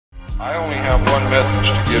I only have one message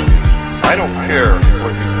to give you. I don't care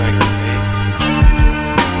what you think of me.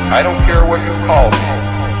 I don't care what you call me.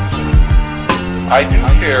 I do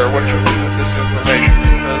care what you do with this information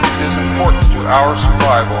because it is important to our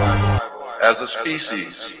survival as a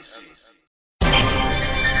species.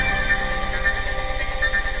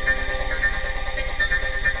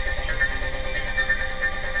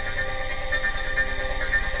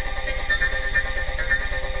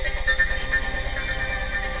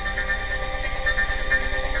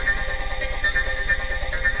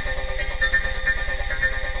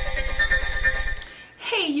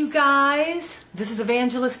 Hey you guys, this is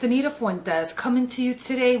Evangelist Anita Fuentes coming to you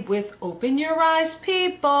today with Open Your Eyes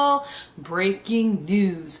People, breaking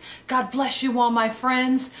news. God bless you all my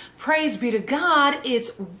friends. Praise be to God.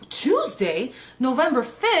 It's Tuesday, November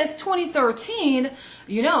 5th, 2013.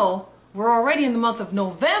 You know, we're already in the month of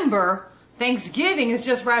November. Thanksgiving is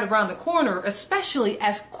just right around the corner, especially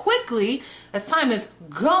as quickly as time is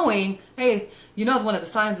going. Hey, you know it's one of the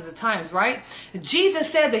signs of the times, right? Jesus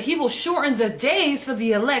said that he will shorten the days for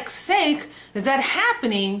the elect's sake. Is that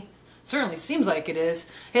happening? Certainly seems like it is.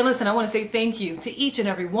 Hey, listen, I want to say thank you to each and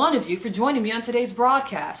every one of you for joining me on today's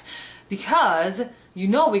broadcast. Because you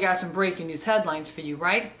know we got some breaking news headlines for you,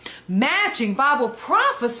 right? Matching Bible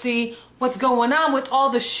prophecy, what's going on with all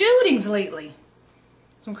the shootings lately?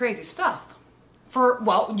 Some crazy stuff.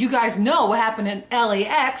 Well, you guys know what happened in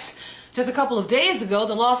LAX just a couple of days ago.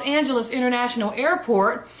 The Los Angeles International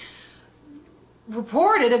Airport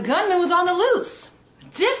reported a gunman was on the loose.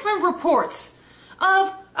 Different reports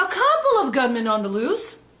of a couple of gunmen on the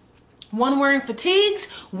loose. One wearing fatigues,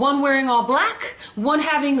 one wearing all black, one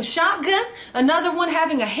having a shotgun, another one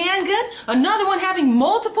having a handgun, another one having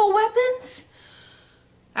multiple weapons.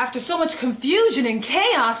 After so much confusion and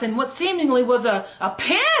chaos and what seemingly was a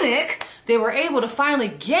panic, they were able to finally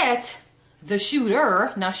get the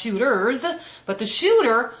shooter, not shooters, but the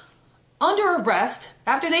shooter under arrest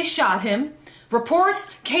after they shot him. Reports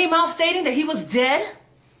came out stating that he was dead.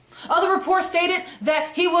 Other reports stated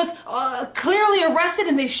that he was clearly arrested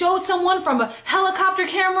and they showed someone from a helicopter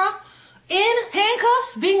camera in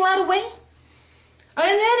handcuffs being led away. And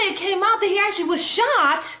then it came out that he actually was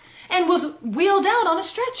shot and was wheeled out on a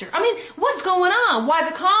stretcher. I mean, what's going on? Why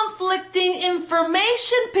the conflicting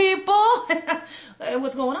information, people?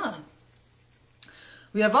 What's going on?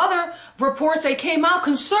 We have other reports that came out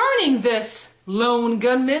concerning this lone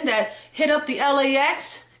gunman that hit up the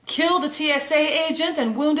LAX, killed a TSA agent,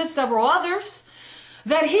 and wounded several others.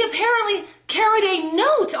 That he apparently carried a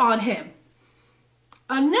note on him.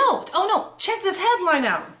 A note. Oh no, check this headline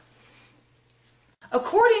out.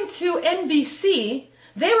 According to NBC,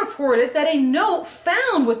 they reported that a note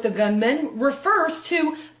found with the gunman refers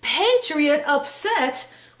to patriot upset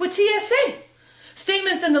with TSA.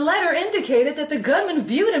 Statements in the letter indicated that the gunman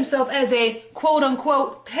viewed himself as a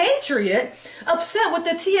quote-unquote patriot upset with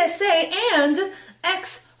the TSA and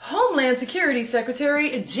ex-Homeland Security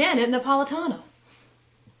Secretary Janet Napolitano.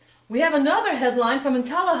 We have another headline from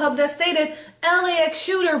IntelliHub that stated LAX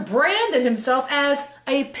shooter branded himself as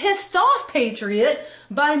a pissed-off patriot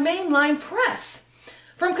by mainline press.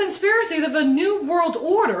 From conspiracies of a new world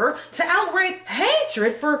order to outright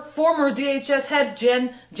hatred for former DHS head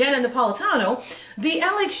Janet Napolitano, the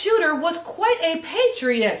LAX shooter was quite a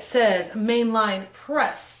patriot, says mainline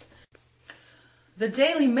press. The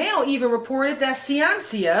Daily Mail even reported that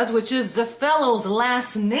Ciancias, which is the fellow's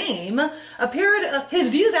last name, his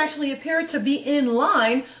views actually appeared to be in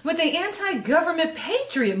line with the anti-government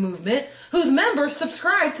patriot movement, whose members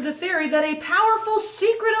subscribe to the theory that a powerful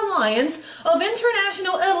secret alliance of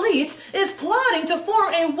international elites is plotting to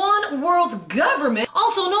form a one-world government,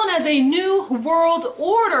 also known as a New World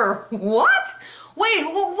Order. What? Wait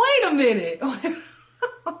a minute.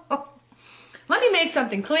 Let me make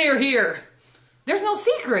something clear here. There's no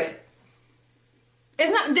secret.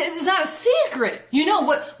 It's not a secret. You know,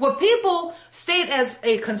 what people state as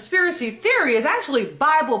a conspiracy theory is actually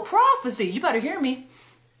Bible prophecy. You better hear me.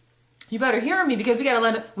 You better hear me because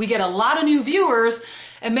we get a lot of new viewers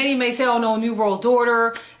and many may say, oh no, New World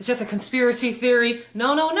Order, it's just a conspiracy theory.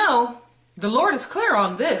 No. The Lord is clear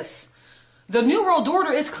on this. The New World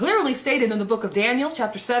Order is clearly stated in the book of Daniel,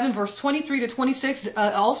 chapter 7, verse 23 to 26.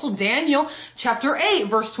 Also Daniel, chapter 8,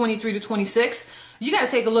 verse 23 to 26. You got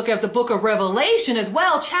to take a look at the book of Revelation as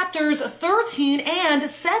well, chapters 13 and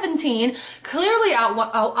 17, clearly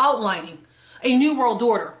outlining a New World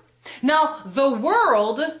Order. Now, the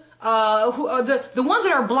world, the ones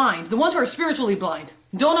that are blind, the ones who are spiritually blind,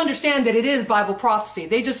 don't understand that it is Bible prophecy.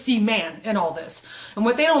 They just see man in all this. And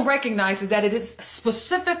what they don't recognize is that it is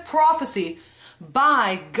specific prophecy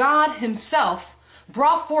by God himself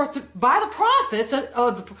brought forth by the prophets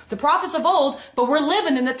of old, but we're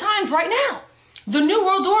living in the times right now. The New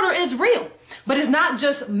World Order is real, but it's not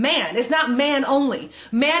just man. It's not man only.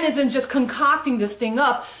 Man isn't just concocting this thing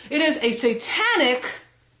up. It is a satanic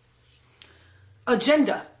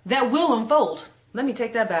agenda that will unfold. Let me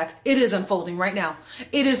take that back. It is unfolding right now.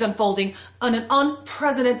 It is unfolding on an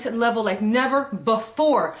unprecedented level like never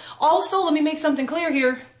before. Also, let me make something clear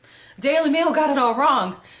here. Daily Mail got it all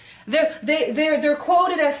wrong. They're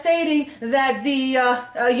quoted as stating that the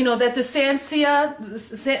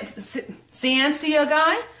Ciancia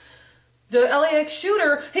guy, the LAX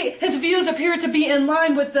shooter, his views appear to be in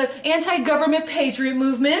line with the anti-government patriot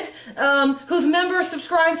movement, whose members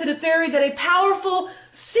subscribe to the theory that a powerful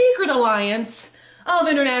secret alliance of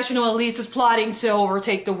international elites is plotting to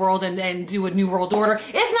overtake the world and do a new world order.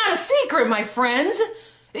 It's not a secret, my friends.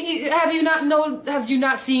 Have you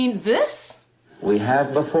not seen this? We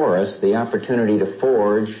have before us the opportunity to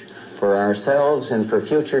forge for ourselves and for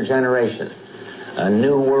future generations a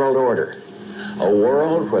new world order, a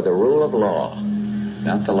world where the rule of law,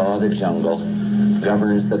 not the law of the jungle,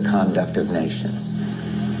 governs the conduct of nations.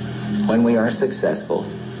 When we are successful,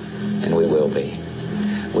 and we will be,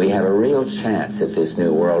 we have a real chance at this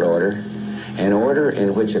new world order, an order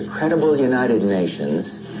in which a credible United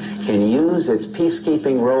Nations can use its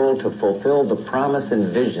peacekeeping role to fulfill the promise and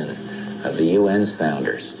vision of the UN's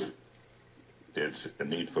founders. There's a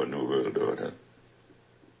need for a new world order,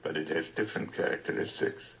 but it has different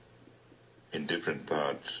characteristics in different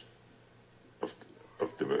parts of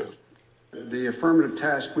the world. The affirmative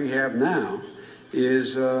task we have now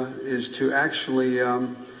is to actually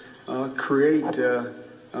create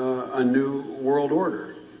a new world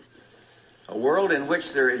order. A world in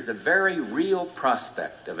which there is the very real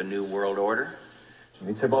prospect of a new world order.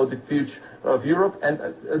 It's about the future of Europe and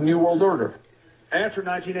a new world order. After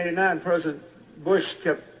 1989, President Bush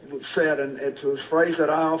said, and it's a phrase that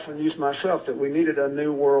I often use myself, that we needed a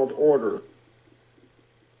new world order.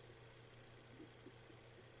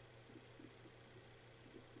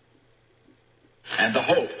 And the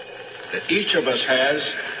hope that each of us has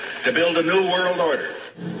to build a new world order.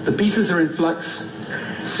 The pieces are in flux.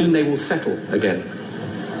 Soon they will settle again.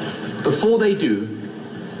 Before they do,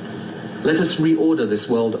 let us reorder this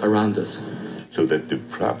world around us. So that the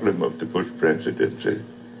problem of the Bush presidency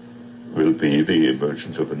will be the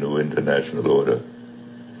emergence of a new international order.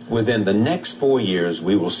 Within the next 4 years,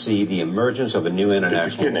 we will see the emergence of a new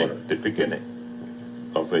international order. The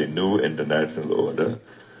beginning of a new international order.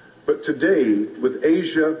 But today, with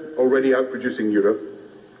Asia already outproducing Europe,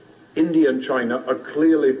 India and China are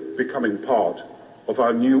clearly becoming part of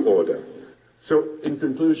our new order. So, in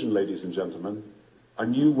conclusion, ladies and gentlemen, a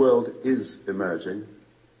new world is emerging.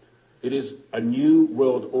 It is a new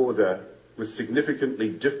world order with significantly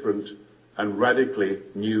different and radically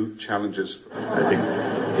new challenges. I think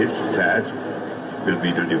its task will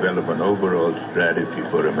be to develop an overall strategy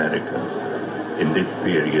for America in this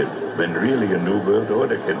period when really a new world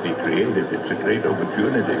order can be created. It's a great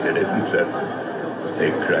opportunity. It isn't just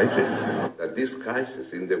a crisis. That this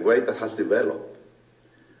crisis, in the way that has developed,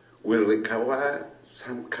 will require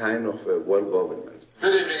some kind of a world government.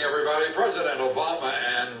 Good evening, everybody. President Obama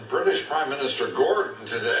and British Prime Minister Gordon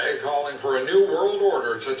today calling for a new world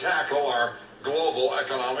order to tackle our global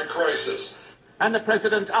economic crisis. And the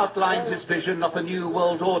President outlined his vision of a new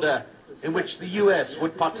world order in which the U.S.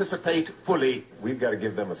 would participate fully. We've got to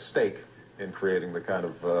give them a stake in creating the kind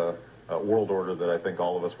of world order that I think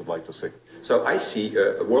all of us would like to see. So I see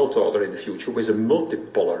a world order in the future with a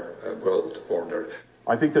multipolar world order.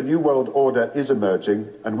 I think a new world order is emerging,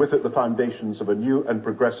 and with it the foundations of a new and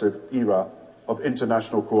progressive era of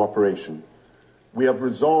international cooperation. We have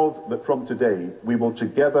resolved that from today we will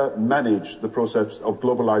together manage the process of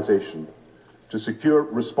globalization to secure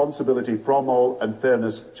responsibility from all and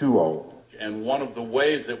fairness to all. And one of the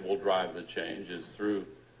ways it will drive the change is through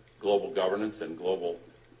global governance and global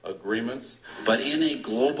agreements. But in a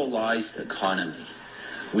globalized economy,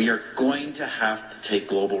 we are going to have to take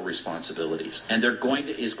global responsibilities, and there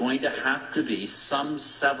is going to have to be some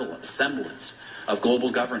semblance of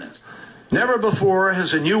global governance. Never before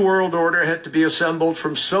has a new world order had to be assembled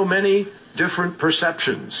from so many different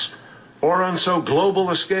perceptions, or on so global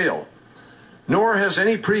a scale. Nor has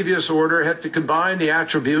any previous order had to combine the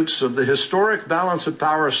attributes of the historic balance of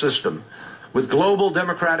power system with global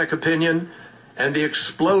democratic opinion and the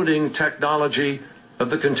exploding technology of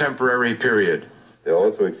the contemporary period. There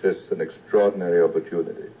also exists an extraordinary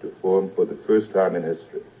opportunity to form for the first time in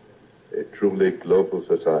history a truly global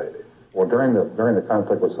society. Well, during the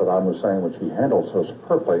conflict with Saddam Hussein, which he handled so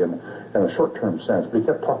superbly in a short-term sense, we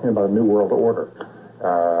kept talking about a new world order.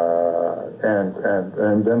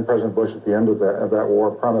 And then President Bush, at the end of that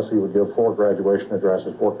war, promised he would give 4 graduation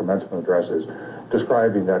addresses, 4 commencement addresses,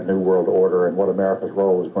 describing that new world order and what America's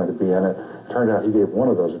role was going to be in it. Turned out he gave one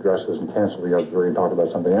of those addresses and canceled the other 3 and talked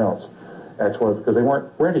about something else. That's because they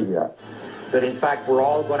weren't ready yet. That in fact we're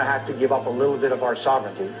all going to have to give up a little bit of our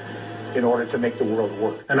sovereignty in order to make the world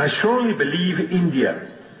work. And I strongly believe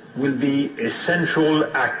India will be a central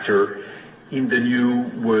actor in the new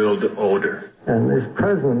world order. And this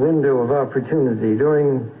present window of opportunity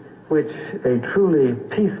during which a truly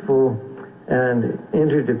peaceful and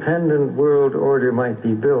interdependent world order might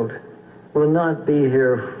be built will not be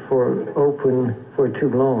here for too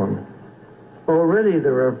long. Already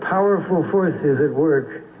there are powerful forces at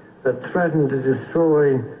work that threaten to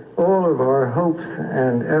destroy all of our hopes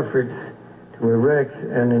and efforts to erect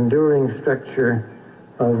an enduring structure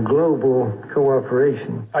of global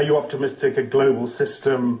cooperation. Are you optimistic a global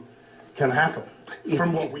system can happen?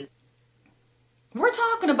 From what We're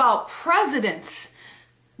talking about presidents,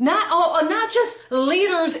 not just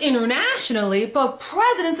leaders internationally, but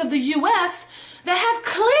presidents of the U.S. that have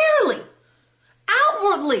clearly,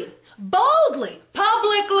 outwardly, boldly,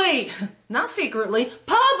 publicly, not secretly,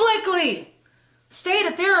 publicly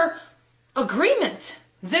stated their agreement,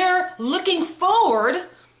 their looking forward,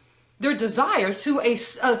 their desire to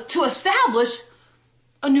establish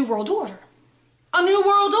a new world order. A new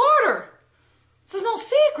world order. This is no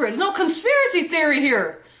secret. It's no conspiracy theory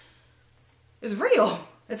here. It's real.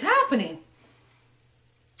 It's happening.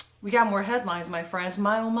 We got more headlines, my friends.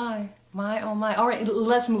 My, oh my. My, oh my. All right,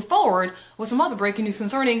 let's move forward with some other breaking news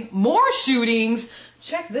concerning more shootings.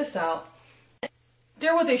 Check this out.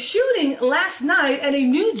 There was a shooting last night at a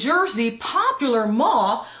New Jersey popular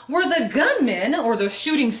mall where the gunman, or the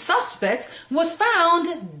shooting suspect, was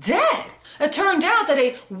found dead. It turned out that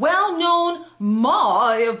a well-known mall,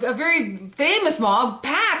 a very famous mall,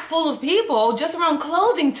 packed full of people just around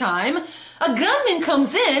closing time, a gunman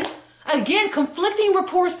comes in. Again, conflicting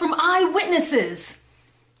reports from eyewitnesses.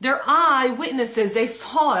 They're eyewitnesses. They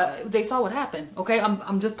saw what happened. Okay,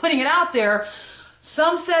 I'm just putting it out there.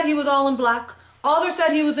 Some said he was all in black. Others said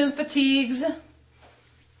he was in fatigues.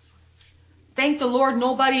 Thank the Lord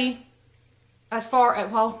nobody, I was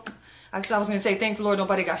going to say thank the Lord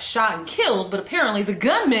nobody got shot and killed, but apparently the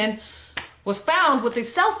gunman was found with a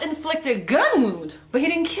self-inflicted gun wound, but he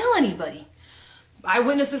didn't kill anybody.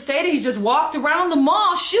 Eyewitnesses stated he just walked around the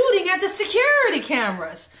mall shooting at the security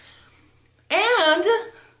cameras. And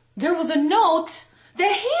there was a note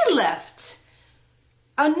that he left.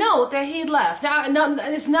 A note that he left. Now,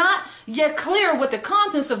 it's not yet clear what the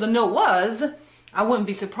contents of the note was. I wouldn't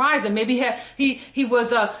be surprised. And maybe he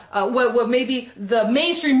was what maybe the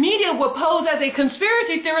mainstream media would pose as a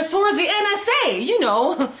conspiracy theorist towards the NSA. You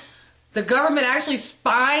know, the government actually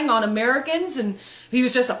spying on Americans, and he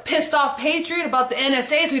was just a pissed off patriot about the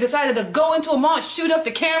NSA, so he decided to go into a mall and shoot up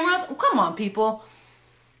the cameras. Oh, come on, people.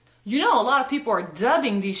 You know, a lot of people are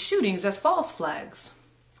dubbing these shootings as false flags.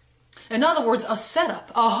 In other words, a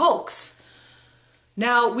setup, a hoax.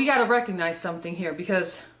 Now, we got to recognize something here,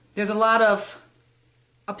 because there's a lot of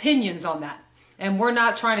opinions on that. And I'm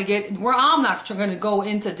not going to go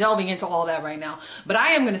into delving into all that right now. But I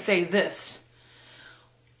am going to say this.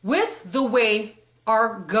 With the way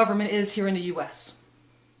our government is here in the U.S.,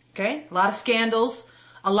 okay, a lot of scandals,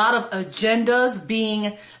 a lot of agendas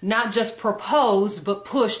being not just proposed, but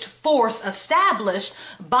pushed, forced, established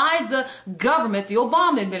by the government, the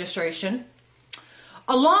Obama administration,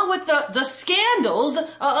 along with the scandals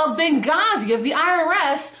of Benghazi, of the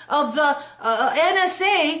IRS, of the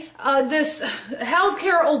NSA, this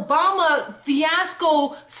healthcare Obama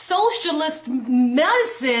fiasco socialist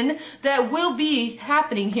medicine that will be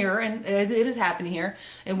happening here, and it is happening here,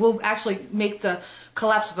 and will actually make the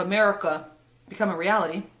collapse of America become a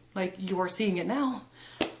reality, like you are seeing it now.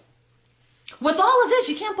 With all of this,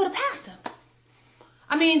 you can't put it past them.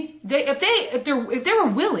 I mean, if they were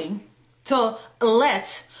willing to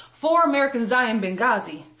let 4 Americans die in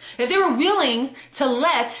Benghazi, if they were willing to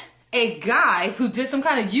let a guy who did some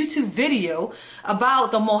kind of YouTube video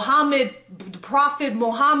about the Prophet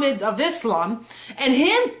Muhammad of Islam, and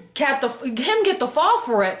him get the fall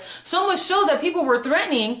for it, so much so that people were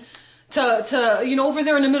threatening to over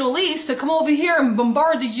there in the Middle East, to come over here and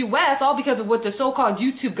bombard the U.S., all because of what the so-called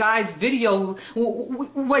YouTube guy's video,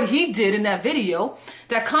 what he did in that video,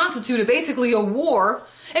 that constituted basically a war.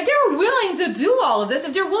 If they're willing to do all of this,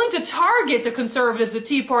 if they're willing to target the conservatives, the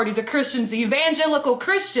Tea Party, the Christians, the evangelical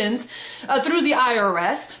Christians through the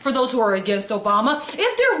IRS, for those who are against Obama,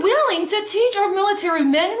 if they're willing to teach our military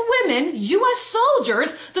men and women, U.S.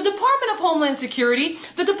 soldiers, the Department of Homeland Security,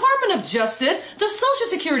 the Department of Justice, the Social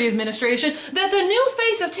Security Administration, that the new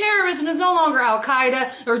face of terrorism is no longer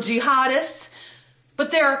Al-Qaeda or jihadists,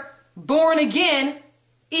 but they're born-again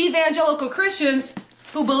evangelical Christians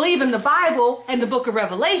who believe in the Bible and the book of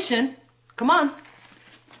Revelation. Come on.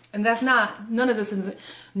 And that's not, none of this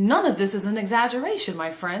is an exaggeration,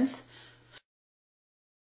 my friends.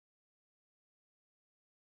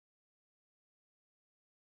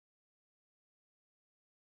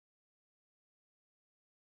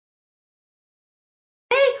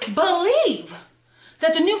 They believe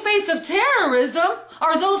that the new face of terrorism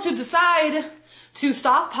are those who decide to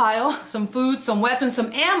stockpile some food, some weapons,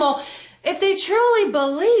 some ammo. If they truly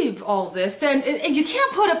believe all this, then you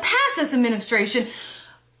can't put it past this administration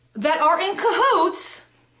that are in cahoots,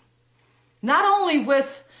 not only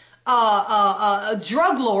with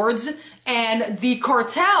drug lords and the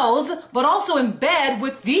cartels, but also in bed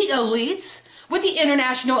with the elites, with the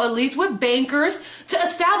international elites, with bankers, to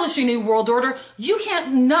establish a new world order. You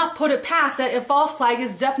can't not put it past that a false flag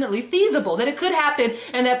is definitely feasible, that it could happen,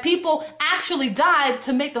 and that people actually died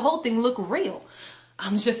to make the whole thing look real.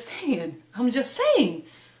 I'm just saying. We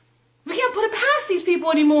can't put it past these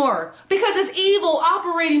people anymore because it's evil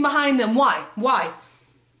operating behind them. Why?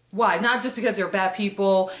 Not just because they're bad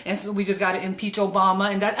people and so we just got to impeach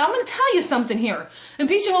Obama and that. I'm going to tell you something here.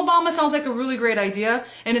 Impeaching Obama sounds like a really great idea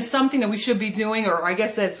and it's something that we should be doing, or I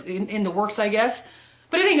guess that's in the works, I guess.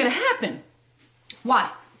 But it ain't going to happen. Why?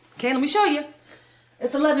 Okay, let me show you.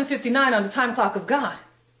 It's 11:59 on the time clock of God.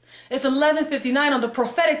 It's 11:59 on the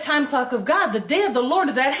prophetic time clock of God. The day of the Lord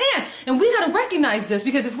is at hand. And we got to recognize this,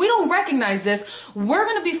 because if we don't recognize this, we're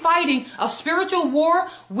going to be fighting a spiritual war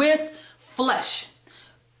with flesh.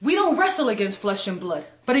 We don't wrestle against flesh and blood,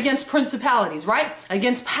 but against principalities, right?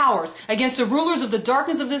 Against powers, against the rulers of the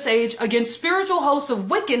darkness of this age, against spiritual hosts of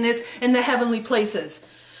wickedness in the heavenly places.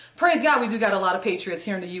 Praise God, we do got a lot of patriots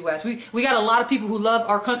here in the U.S. We got a lot of people who love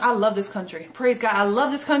our country. I love this country. Praise God, I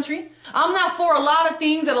love this country. I'm not for a lot of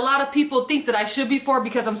things that a lot of people think that I should be for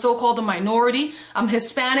because I'm so-called a minority. I'm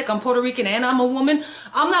Hispanic, I'm Puerto Rican, and I'm a woman.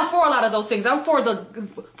 I'm not for a lot of those things. I'm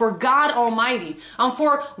for God Almighty. I'm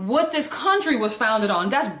for what this country was founded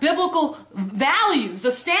on. That's biblical values,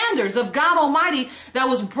 the standards of God Almighty that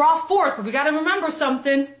was brought forth. But we got to remember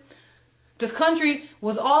something. This country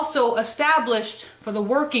was also established for the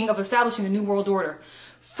working of establishing a new world order.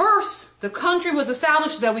 First, the country was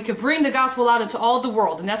established so that we could bring the gospel out into all the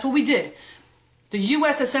world, and that's what we did. The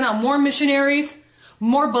U.S. has sent out more missionaries,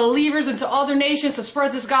 more believers into other nations to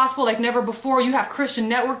spread this gospel like never before. You have Christian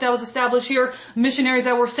Network that was established here, missionaries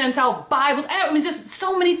that were sent out, Bibles, I mean, just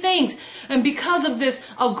so many things. And because of this,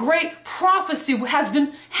 a great prophecy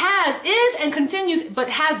is, and continues, but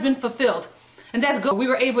has been fulfilled. And that's good. We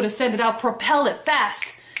were able to send it out, propel it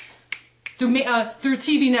fast through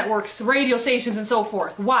TV networks, radio stations, and so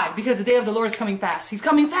forth. Why? Because the day of the Lord is coming fast. He's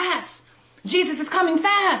coming fast. Jesus is coming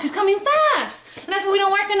fast. He's coming fast. And that's what we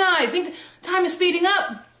don't recognize. Time is speeding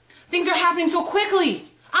up. Things are happening so quickly.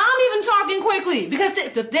 I'm even talking quickly because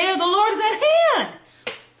the day of the Lord is at hand.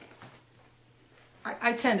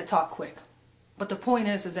 I tend to talk quick. But the point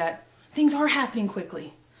is that things are happening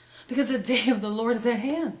quickly because the day of the Lord is at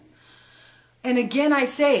hand. And again, I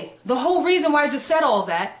say, the whole reason why I just said all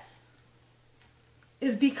that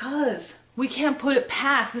is because we can't put it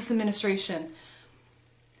past this administration.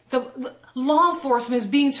 The law enforcement is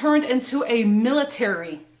being turned into a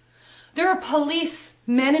military. There are police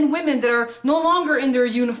men and women that are no longer in their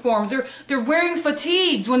uniforms. They're wearing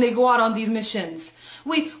fatigues when they go out on these missions.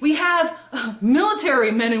 We have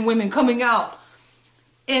military men and women coming out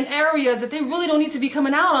in areas that they really don't need to be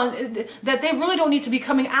coming out on, that they really don't need to be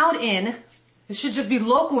coming out in. It should just be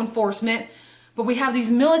local enforcement. But we have these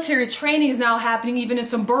military trainings now happening even in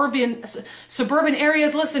suburban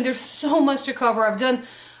areas. Listen, there's so much to cover. I've done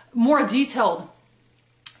more detailed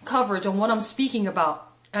coverage on what I'm speaking about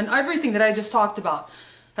and everything that I just talked about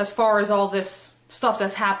as far as all this stuff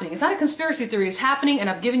that's happening. It's not a conspiracy theory. It's happening, and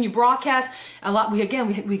I've given you broadcasts.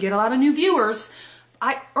 We get a lot of new viewers.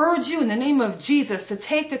 I urge you in the name of Jesus to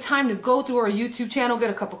take the time to go through our YouTube channel, get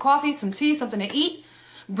a cup of coffee, some tea, something to eat.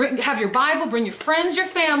 Have your Bible, bring your friends, your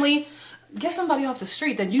family. Get somebody off the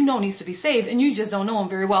street that you know needs to be saved and you just don't know them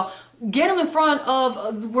very well. Get them in front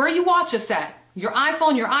of where you watch us at. Your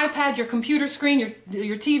iPhone, your iPad, your computer screen,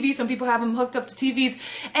 your TV. Some people have them hooked up to TVs.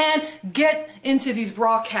 And get into these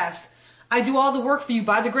broadcasts. I do all the work for you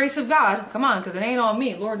by the grace of God. Come on, because it ain't on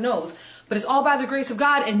me. Lord knows. But it's all by the grace of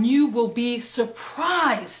God, and you will be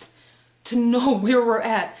surprised to know where we're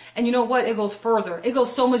at. And you know what? It goes further. It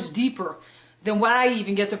goes so much deeper than what I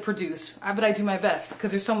even get to produce. But I do my best,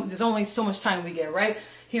 because there's only so much time we get, right?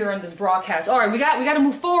 Here on this broadcast. All right, we got to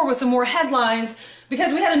move forward with some more headlines,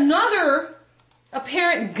 because we had another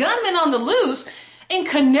apparent gunman on the loose in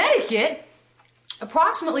Connecticut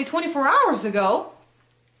approximately 24 hours ago.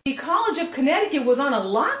 The College of Connecticut was on a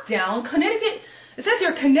lockdown. It says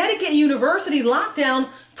here, Connecticut University lockdown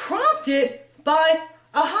prompted by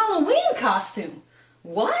a Halloween costume.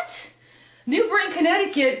 What? New Britain,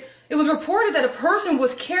 Connecticut, it was reported that a person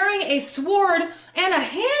was carrying a sword and a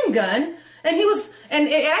handgun, and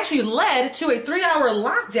it actually led to a 3-hour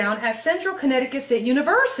lockdown at Central Connecticut State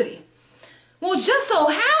University. Well, it just so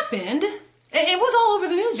happened, it was all over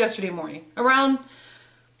the news yesterday morning, around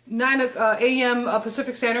 9 a.m.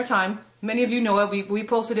 Pacific Standard Time. Many of you know it. We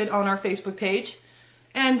posted it on our Facebook page.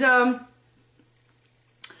 And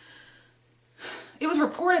it was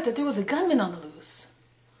reported that there was a gunman on the loose.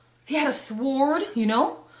 He had a sword, you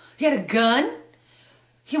know. He had a gun.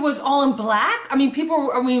 He was all in black. I mean,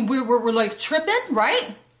 we're like tripping,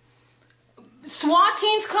 right? SWAT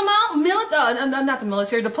teams come out, not the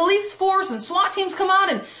military, the police force and SWAT teams come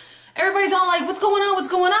out, and everybody's all like, what's going on, what's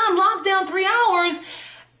going on? Lockdown 3 hours.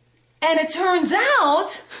 And it turns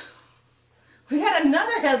out, we had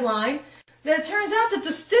another headline, that it turns out that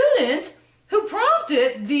the student who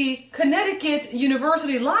prompted the Connecticut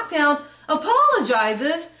University lockdown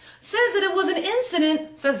apologizes, says that it was an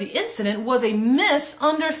incident, says the incident was a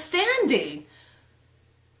misunderstanding.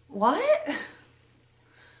 What?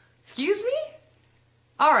 Excuse me?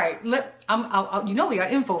 All right, you know we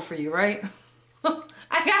got info for you, right?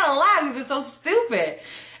 I gotta laugh because it's so stupid.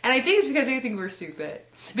 And I think it's because they think we're stupid.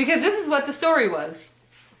 Because this is what the story was.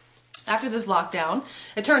 After this lockdown,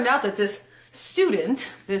 it turned out that this student,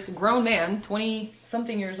 this grown man,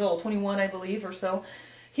 20-something years old, 21 I believe or so,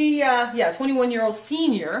 he, 21-year-old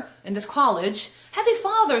senior in this college, has a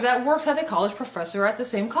father that works as a college professor at the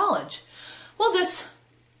same college. Well, this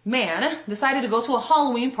man decided to go to a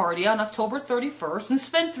Halloween party on October 31st and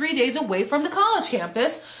spent 3 days away from the college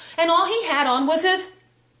campus, and all he had on was his,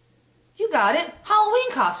 you got it,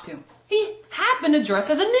 Halloween costume. He happened to dress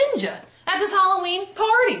as a ninja at this Halloween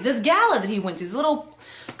party, this gala that he went to, this little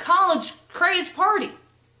college craze party.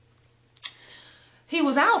 He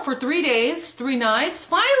was out for 3 days, 3 nights,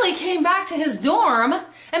 finally came back to his dorm,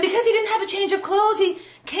 and because he didn't have a change of clothes, he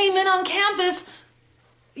came in on campus,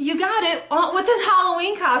 you got it, with his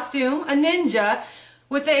Halloween costume, a ninja,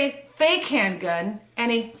 with a fake handgun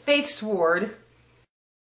and a fake sword.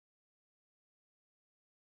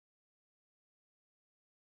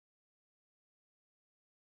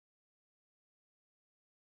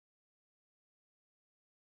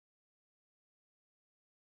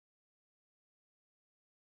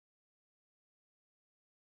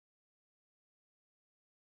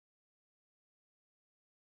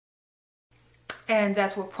 And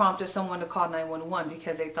that's what prompted someone to call 911,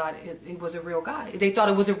 because they thought it was a real guy. They thought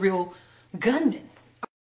it was a real gunman.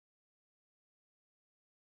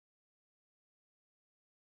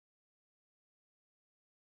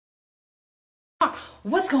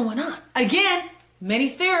 What's going on? Again, many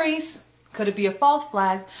theories. Could it be a false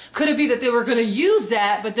flag? Could it be that they were going to use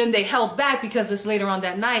that, but then they held back because this later on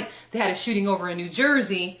that night, they had a shooting over in New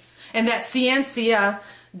Jersey, and that Ciencia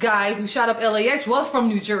guy who shot up LAX was from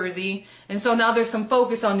New Jersey, and so now there's some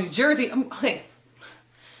focus on New Jersey. Hey,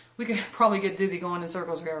 we could probably get dizzy going in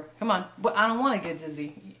circles here. Come on, but I don't want to get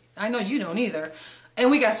dizzy. I know you don't either. And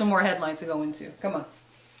we got some more headlines to go into. Come on.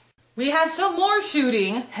 We have some more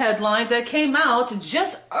shooting headlines that came out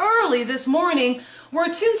just early this morning,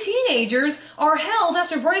 where 2 teenagers are held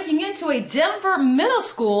after breaking into a Denver middle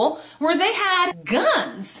school where they had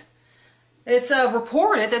guns. It's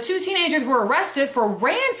reported that 2 teenagers were arrested for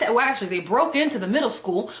well, actually, they broke into the middle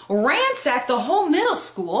school, ransacked the whole middle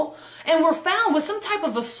school, and were found with some type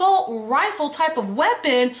of assault rifle type of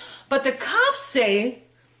weapon, but the cops say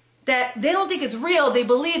that they don't think it's real. They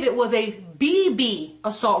believe it was a BB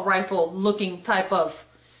assault rifle looking type of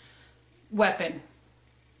weapon.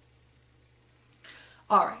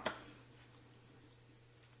 All right.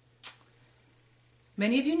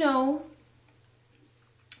 Many of you know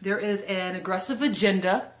there is an aggressive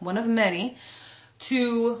agenda, one of many,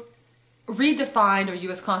 to redefine our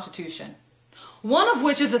U.S. Constitution, one of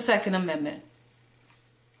which is the Second Amendment.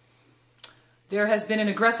 There has been an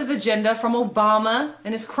aggressive agenda from Obama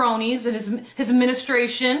and his cronies and his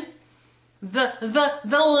administration, the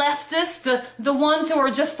leftists, the ones who are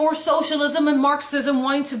just for socialism and Marxism,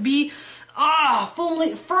 wanting to be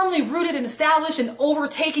firmly rooted and established and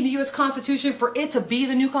overtaking the U.S. Constitution for it to be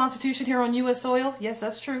the new Constitution here on U.S. soil. Yes,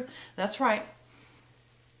 that's true. That's right.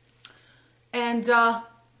 And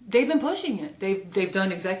they've been pushing it. They've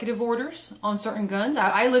done executive orders on certain guns.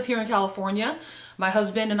 I live here in California. My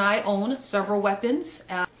husband and I own several weapons.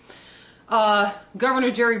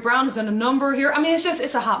 Governor Jerry Brown has done a number here. I mean,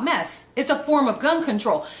 it's a hot mess. It's a form of gun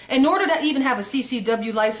control. In order to even have a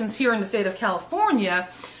CCW license here in the state of California,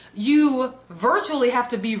 you virtually have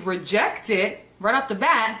to be rejected right off the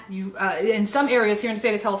bat. In some areas here in the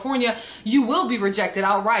state of California, you will be rejected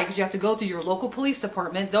outright because you have to go through your local police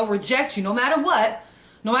department. They'll reject you no matter what.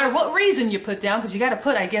 No matter what reason you put down, because you got to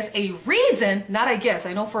put, I guess, a reason, not I guess,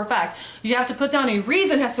 I know for a fact, you have to put down a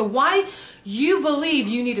reason as to why you believe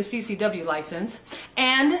you need a CCW license,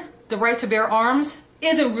 and the right to bear arms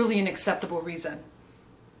isn't really an acceptable reason.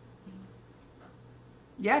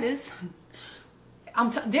 Yeah, it is.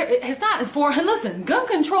 It's not for, listen, gun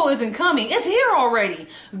control isn't coming. It's here already.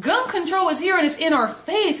 Gun control is here and it's in our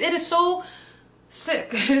face. It is so sick.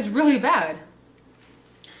 It is really bad.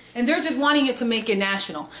 And they're just wanting it to make it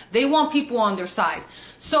national. They want people on their side.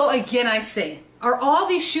 So again, I say, are all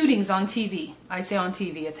these shootings on TV? I say on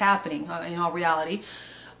TV, it's happening in all reality.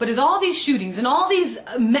 But is all these shootings and all these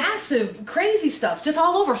massive, crazy stuff just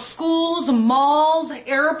all over schools, malls,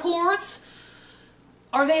 airports,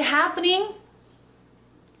 are they happening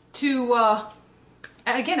to,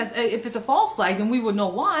 again, if it's a false flag, then we would know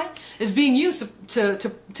why. It's being used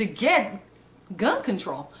to get gun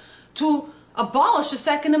control, to abolish the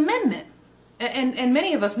Second Amendment. And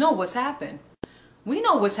many of us know what's happened. We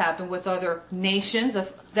know what's happened with other nations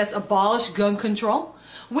that's abolished gun control.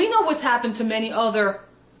 We know what's happened to many other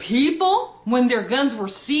people when their guns were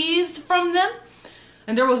seized from them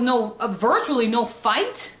and there was virtually no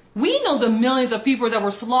fight. We know the millions of people that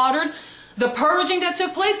were slaughtered, the purging that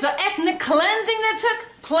took place, the ethnic cleansing that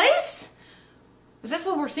took place. Is this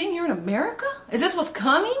what we're seeing here in America? Is this what's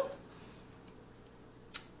coming?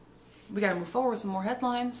 We got to move forward with some more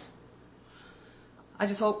headlines. I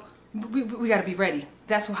just hope we got to be ready.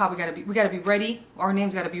 That's how we got to be. We got to be ready. Our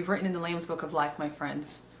names got to be written in the Lamb's Book of Life, my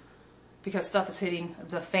friends. Because stuff is hitting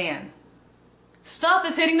the fan. Stuff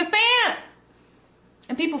is hitting the fan!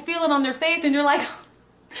 And people feel it on their face and you're like,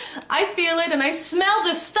 I feel it and I smell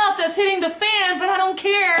the stuff that's hitting the fan, but I don't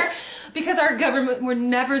care. Because our government would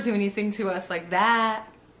never do anything to us like that.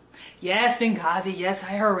 Yes, Benghazi. Yes,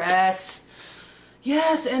 IRS.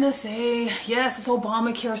 Yes, NSA. Yes, it's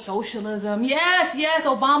Obamacare socialism. Yes,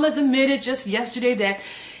 Obama's admitted just yesterday that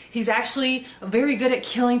he's actually very good at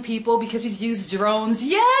killing people because he's used drones.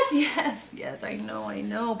 Yes, I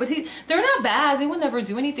know. But they're not bad. They would never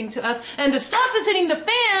do anything to us. And the stuff is hitting the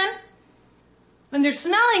fan, and they're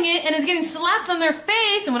smelling it, and it's getting slapped on their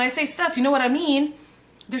face. And when I say stuff, you know what I mean.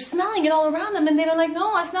 They're smelling it all around them, and they're like,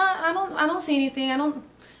 no, it's not. I don't see anything. I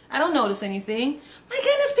don't notice anything. My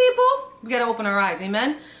goodness, people. We got to open our eyes.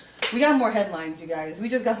 Amen. We got more headlines, you guys. We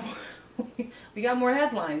just got more, we got more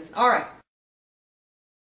headlines. All right.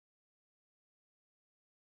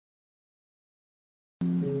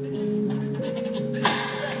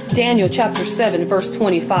 Daniel chapter 7, verse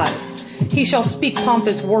 25. He shall speak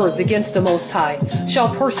pompous words against the Most High,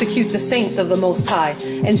 shall persecute the saints of the Most High,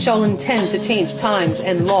 and shall intend to change times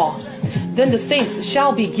and law. Then the saints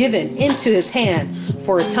shall be given into his hand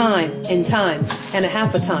for a time and times and a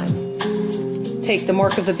half a time. Take the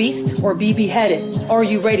mark of the beast or be beheaded. Are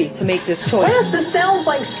you ready to make this choice? Yes, this sounds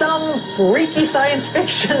like some freaky science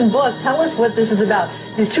fiction book. Tell us what this is about.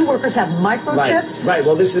 These two workers have microchips? Right.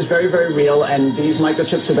 Well, this is very, very real, and these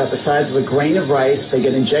microchips are about the size of a grain of rice. They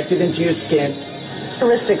get injected into your skin.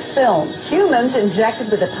 Futuristic film. Humans injected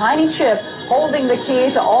with a tiny chip holding the key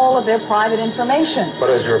to all of their private information. But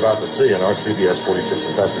as you're about to see in our CBS 46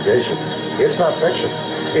 investigation, it's not fiction.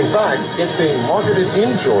 In fact, it's being marketed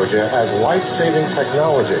in Georgia as life-saving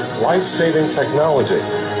technology. Life-saving technology.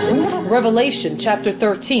 Revelation chapter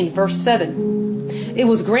 13, verse 7. It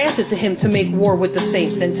was granted to him to make war with the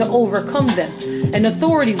saints and to overcome them. And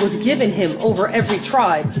authority was given him over every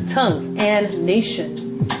tribe, tongue, and nation.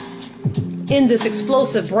 In this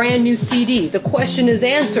explosive brand new CD, the question is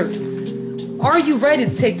answered. Are you ready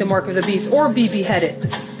to take the mark of the beast or be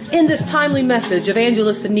beheaded? In this timely message,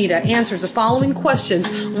 Evangelist Anita answers the following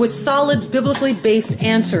questions with solid biblically based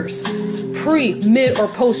answers. Pre, mid, or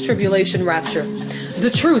post-tribulation rapture.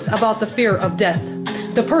 The truth about the fear of death.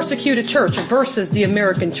 The persecuted church versus the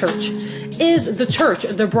American church. Is the church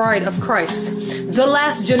the bride of Christ? The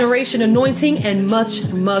last generation anointing, and much,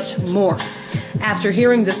 much more. After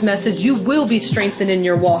hearing this message, you will be strengthened in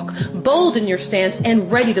your walk, bold in your stance,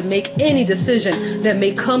 and ready to make any decision that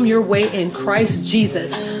may come your way in Christ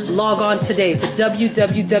Jesus. log on today to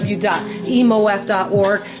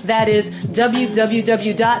www.emof.org. That is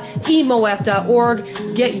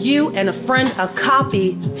www.emof.org. Get you and a friend a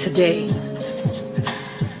copy today.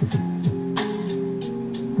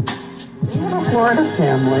 A Florida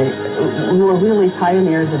family who are really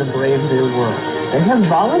pioneers in a brave new world. They have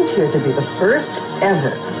volunteered to be the first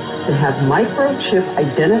ever to have microchip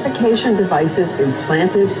identification devices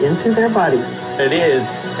implanted into their body. It is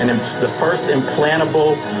the first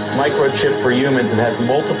implantable microchip for humans that has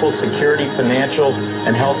multiple security, financial,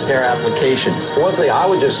 and healthcare applications. One thing I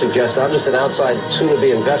would just suggest, I'm just an outside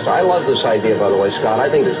soon-to-be investor. I love this idea, by the way, Scott. I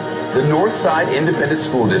think it's... The Northside Independent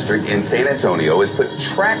School District in San Antonio has put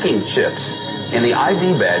tracking chips in the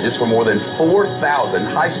ID badges for more than 4,000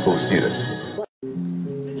 high school students.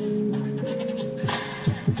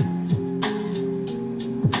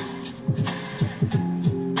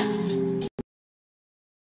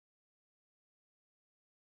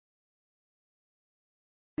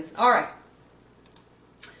 All right.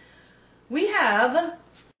 We have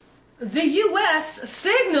the U.S.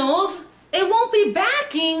 signals it won't be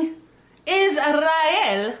backing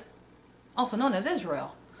Israel, also known as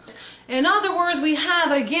Israel. In other words, we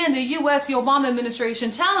have, again, the U.S., the Obama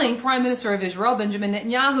administration telling Prime Minister of Israel, Benjamin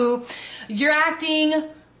Netanyahu, you're acting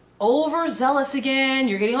overzealous again.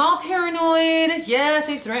 You're getting all paranoid. Yes,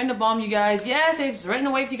 they've threatened to bomb you guys. Yes, they've threatened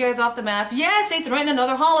to wipe you guys off the map. Yes, they threatened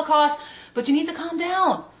another Holocaust. But you need to calm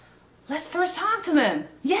down. Let's first talk to them.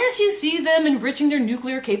 Yes, you see them enriching their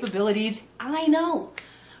nuclear capabilities. I know.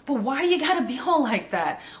 But why you gotta be all like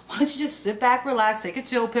that? Why don't you just sit back, relax, take a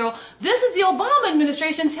chill pill? This is the Obama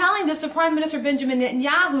administration telling this to Prime Minister Benjamin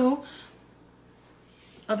Netanyahu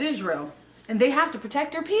of Israel. And they have to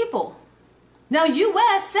protect their people. Now,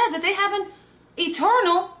 U.S. said that they have an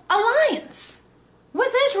eternal alliance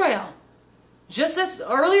with Israel. Just as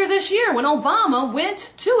earlier this year when Obama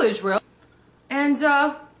went to Israel and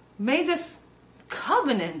made this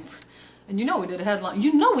covenant. And you know we did a headline,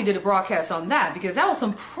 you know we did a broadcast on that because that was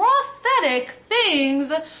some prophetic things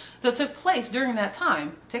that took place during that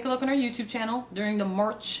time. Take a look on our YouTube channel during the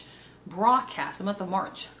March broadcast, the month of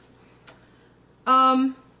March.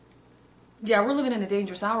 Yeah, we're living in a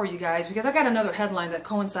dangerous hour, you guys, because I got another headline that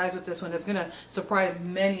coincides with this one that's going to surprise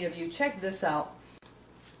many of you. Check this out.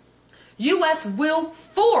 U.S. will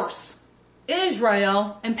force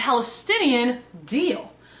Israel and Palestinian deal.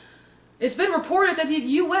 It's been reported that the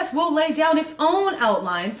U.S. will lay down its own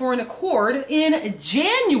outline for an accord in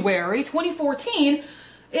January 2014.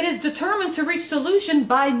 It is determined to reach solution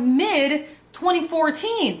by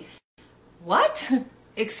mid-2014. What?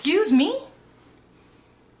 Excuse me?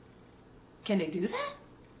 Can they do that?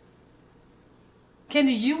 Can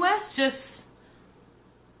the U.S. just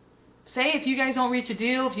say if you guys don't reach a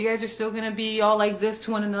deal, if you guys are still going to be all like this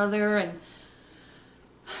to one another and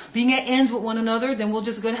being at ends with one another, then we're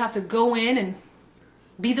just going to have to go in and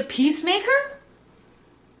be the peacemaker?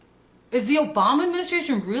 Is the Obama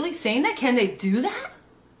administration really saying that? Can they do that?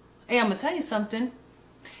 Hey, I'm going to tell you something.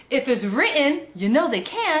 If it's written, you know they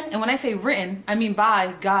can. And when I say written, I mean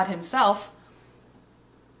by God himself.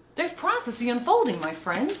 There's prophecy unfolding, my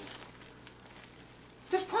friends.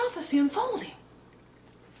 There's prophecy unfolding.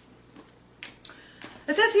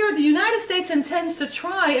 It says here, the United States intends to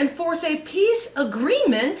try and force a peace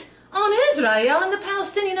agreement on Israel and the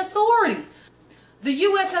Palestinian Authority. The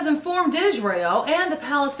U.S. has informed Israel and the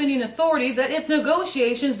Palestinian Authority that if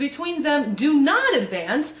negotiations between them do not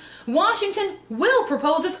advance, Washington will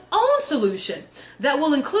propose its own solution that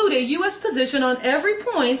will include a U.S. position on every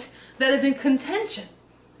point that is in contention.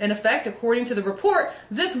 In effect, according to the report,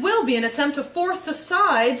 this will be an attempt to force the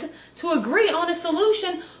sides to agree on a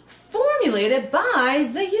solution formulated by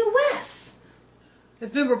the U.S.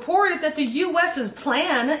 It's been reported that the U.S.'s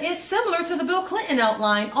plan is similar to the Bill Clinton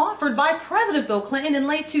outline offered by President Bill Clinton in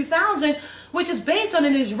late 2000, which is based on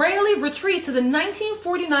an Israeli retreat to the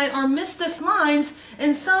 1949 armistice lines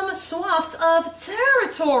and some swaps of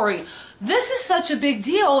territory. This is such a big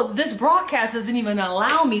deal, this broadcast doesn't even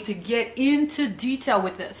allow me to get into detail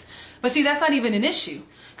with this. But see, that's not even an issue.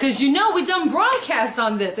 Because you know we've done broadcasts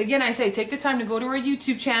on this. Again, I say take the time to go to our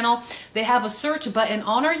YouTube channel. They have a search button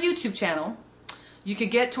on our YouTube channel. You could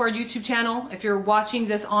get to our YouTube channel if you're watching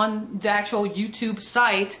this on the actual YouTube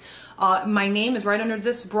site. My name is right under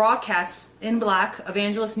this broadcast in black,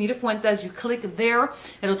 Evangelist Nita Fuentes. You click there,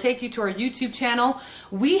 it'll take you to our YouTube channel.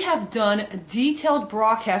 We have done a detailed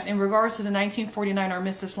broadcast in regards to the 1949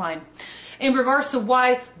 armistice line. In regards to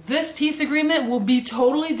why this peace agreement will be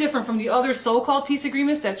totally different from the other so-called peace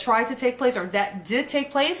agreements that tried to take place or that did take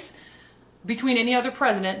place between any other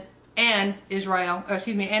president and Israel,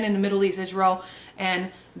 and in the Middle East, Israel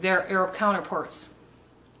and their Arab counterparts.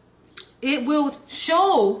 it will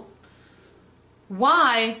show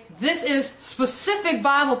why this is specific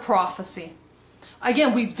Bible prophecy.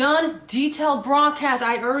 Again, we've done detailed broadcasts.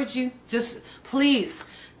 I urge you, just please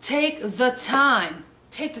take the time.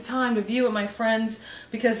 Take the time to view it, my friends,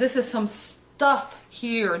 because this is some stuff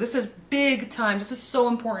here. This is big time. This is so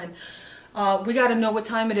important. We got to know what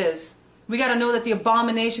time it is. We got to know that the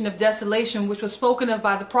abomination of desolation, which was spoken of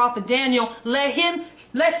by the prophet Daniel, let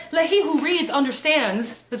he who reads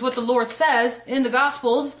understands, is what the Lord says in the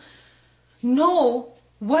Gospels, know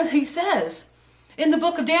what he says. In the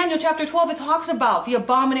book of Daniel, chapter 12, it talks about the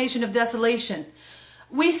abomination of desolation.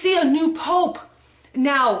 We see a new pope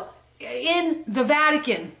now in the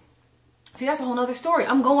Vatican. See, that's a whole other story.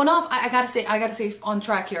 I'm going off. I gotta stay on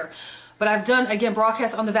track here. But I've done, again,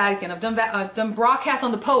 broadcasts on the Vatican. I've done broadcasts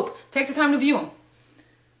on the Pope. Take the time to view them.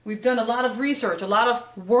 We've done a lot of research, a lot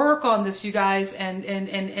of work on this, you guys, and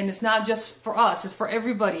it's not just for us. It's for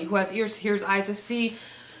everybody who has ears to hear, eyes to see,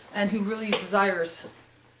 and who really desires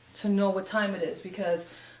to know what time it is, because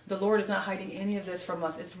the Lord is not hiding any of this from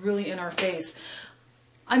us. It's really in our face.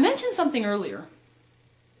 I mentioned something earlier,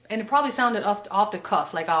 and it probably sounded off the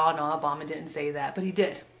cuff, like, oh no, Obama didn't say that, but he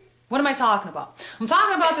did. What am I talking about? I'm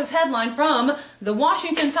talking about this headline from the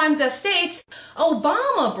Washington Times that states,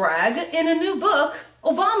 Obama brag in a new book.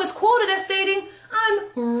 Obama's quoted as stating, I'm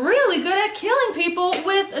really good at killing people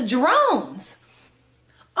with drones.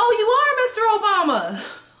 Oh, you are, Mr. Obama.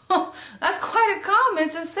 That's quite a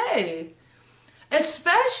comment to say.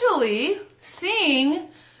 Especially seeing,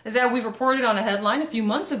 as that we reported on a headline a few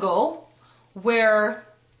months ago, where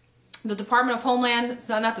the Department of Homeland,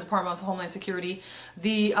 not the Department of Homeland Security,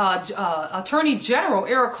 the Attorney General,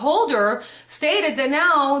 Eric Holder, stated that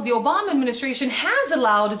now the Obama administration has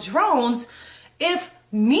allowed drones, if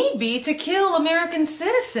need be, to kill American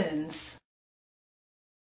citizens.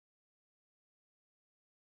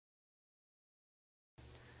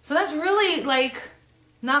 So that's really, like,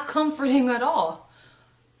 not comforting at all.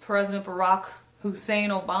 President Barack Hussein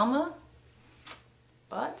Obama.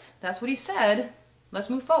 But that's what he said. Let's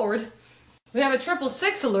move forward. We have a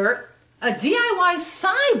 666 alert. A DIY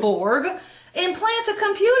cyborg implants a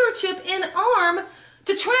computer chip in arm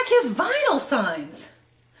to track his vital signs.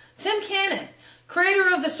 Tim Cannon,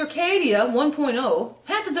 creator of the Circadia 1.0,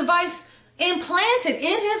 had the device implanted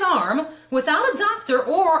in his arm without a doctor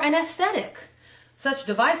or an aesthetic. Such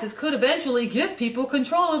devices could eventually give people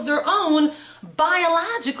control of their own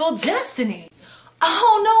biological destiny.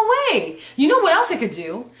 Oh, no way. You know what else it could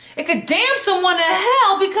do? It could damn someone to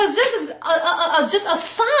hell, because this is just a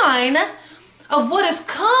sign of what is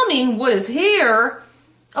coming, what is here,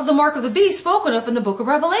 of the mark of the beast spoken of in the book of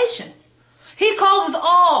Revelation. He calls us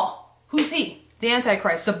all, who's he? The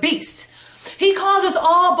Antichrist, the beast. He calls us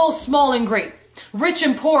all, both small and great, rich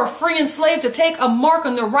and poor, free and slave, to take a mark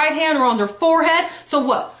on their right hand or on their forehead. So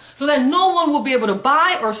what? So that no one will be able to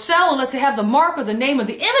buy or sell unless they have the mark of the name of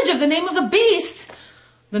the image of the name of the beast.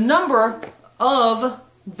 The number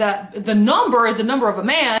is the number of a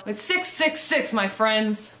man. It's 666, my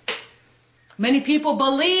friends. Many people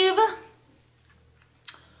believe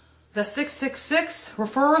that 666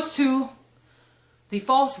 refers to the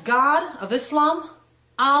false god of Islam,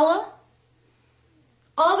 Allah.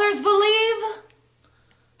 Others believe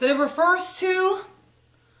that it refers to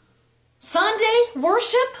Sunday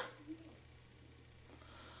worship,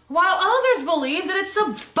 while others believe that it's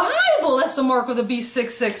the Bible that's the mark of the beast,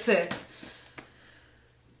 666.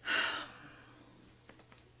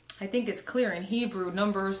 I think it's clear in Hebrew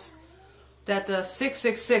numbers that the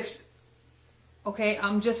 666, okay,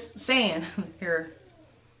 I'm just saying here,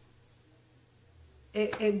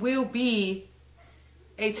 it will be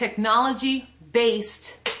a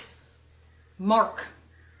technology-based mark.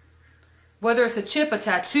 Whether it's a chip, a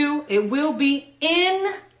tattoo, it will be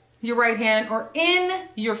in your right hand or in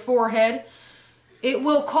your forehead. It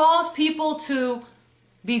will cause people to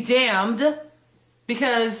be damned,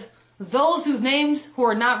 because those whose names who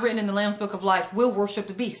are not written in the Lamb's Book of Life will worship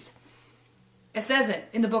the beast. It says it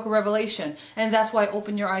in the book of Revelation. And that's why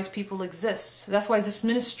Open Your Eyes People exists. That's why this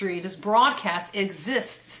ministry, this broadcast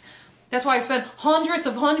exists. That's why I spent hundreds,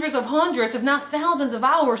 if not thousands of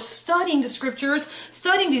hours studying the scriptures,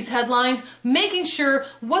 studying these headlines, making sure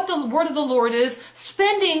what the word of the Lord is,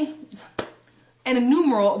 spending an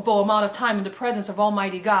innumerable amount of time in the presence of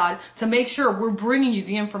Almighty God to make sure we're bringing you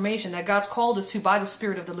the information that God's called us to by the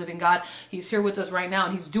Spirit of the living God. He's here with us right now,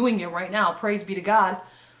 and He's doing it right now. Praise be to God.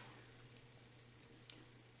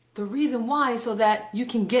 The reason why is so that you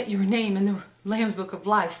can get your name in the Lamb's Book of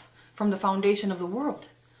Life from the foundation of the world.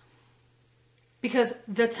 Because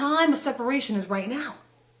the time of separation is right now.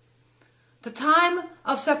 The time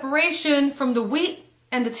of separation from the wheat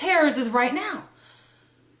and the tares is right now.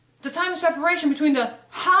 The time of separation between the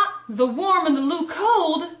hot, the warm, and the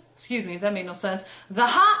lukewarm, excuse me, that made no sense. The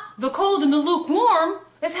hot, the cold, and the lukewarm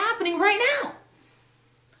is happening right now.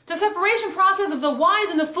 The separation process of the wise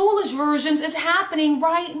and the foolish versions is happening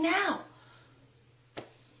right now.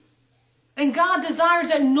 And God desires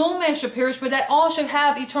that no man should perish, but that all should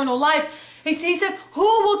have eternal life. He says, who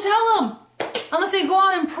will tell them? Unless they go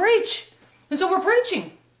out and preach. And so we're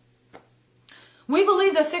preaching. We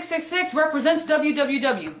believe that 666 represents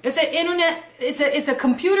www. It's an internet, it's a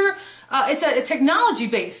computer, it's a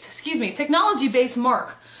technology-based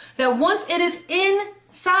mark. That once it is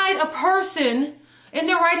inside a person, in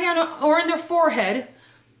their right hand or in their forehead,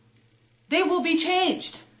 they will be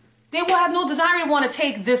changed. They will have no desire to want to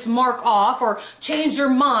take this mark off or change their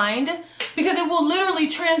mind, because it will literally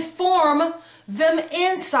transform them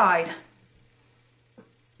inside.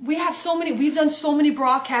 We've done so many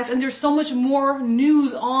broadcasts, and there's so much more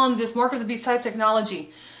news on this mark of the beast type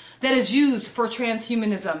technology that is used for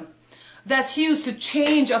transhumanism. That's used to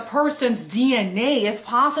change a person's DNA, if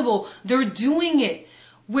possible. They're doing it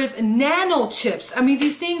with nanochips. I mean,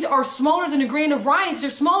 these things are smaller than a grain of rice. They're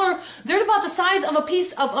smaller. They're about the size of a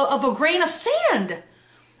piece of a grain of sand.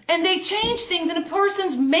 And they change things in a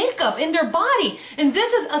person's makeup, in their body. And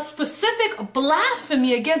this is a specific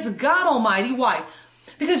blasphemy against God Almighty. Why?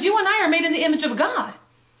 Because you and I are made in the image of God.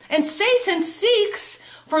 And Satan seeks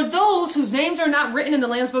for those whose names are not written in the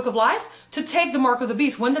Lamb's Book of Life to take the mark of the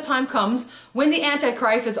beast when the time comes, when the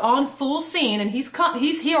Antichrist is on full scene, and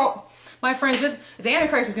he's here. My friends, the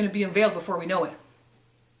Antichrist is going to be unveiled before we know it.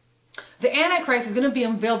 The Antichrist is going to be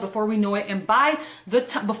unveiled before we know it, and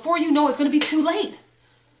before you know it, it's going to be too late.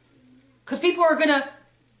 Because people are going to,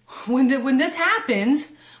 when this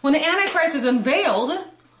happens, when the Antichrist is unveiled,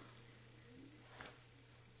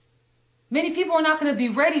 many people are not going to be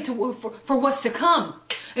ready for what's to come.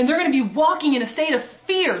 And they're going to be walking in a state of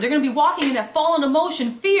fear. They're going to be walking in that fallen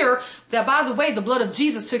emotion, fear that, by the way, the blood of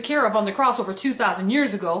Jesus took care of on the cross over 2,000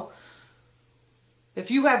 years ago. If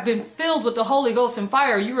you have been filled with the Holy Ghost and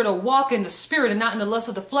fire, you are to walk in the Spirit and not in the lust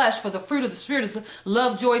of the flesh. For the fruit of the Spirit is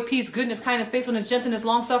love, joy, peace, goodness, kindness, faithfulness, gentleness,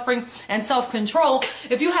 long-suffering, and self-control.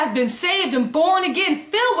 If you have been saved and born again,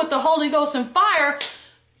 filled with the Holy Ghost and fire,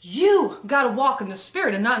 you got to walk in the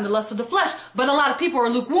Spirit and not in the lust of the flesh. But a lot of people are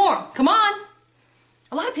lukewarm. Come on.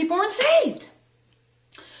 A lot of people aren't saved.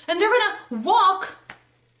 And they're going to walk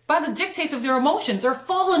by the dictates of their emotions, their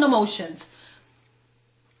fallen emotions.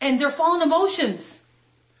 And their fallen emotions,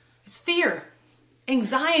 it's fear,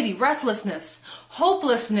 anxiety, restlessness,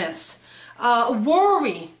 hopelessness,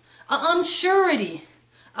 worry, unsurety.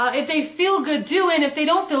 If they feel good, do it. And if they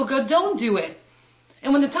don't feel good, don't do it.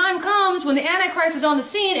 And when the time comes, when the Antichrist is on the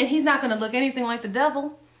scene, and he's not going to look anything like the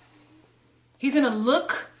devil. He's going to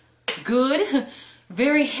look good,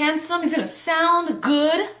 very handsome. He's going to sound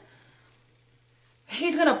good.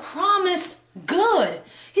 He's going to promise good.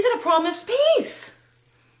 He's going to promise peace.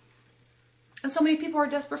 And so many people are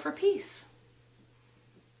desperate for peace.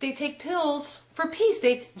 They take pills for peace.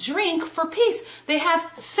 They drink for peace. They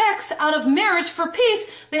have sex out of marriage for peace.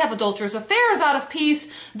 They have adulterous affairs out of peace.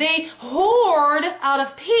 They hoard out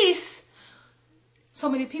of peace. So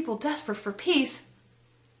many people desperate for peace.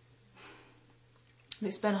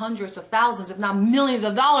 They spend hundreds of thousands, if not millions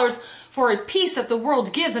of dollars for a peace that the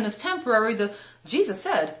world gives, and it's temporary. Jesus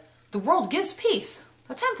said, the world gives peace,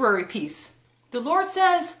 a temporary peace. The Lord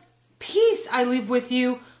says, peace I leave with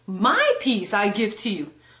you, my peace I give to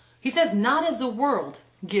you. He says, not as the world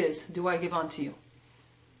gives, do I give unto you.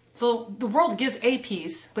 So the world gives a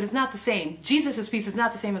peace, but it's not the same. Jesus' peace is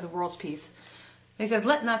not the same as the world's peace. He says,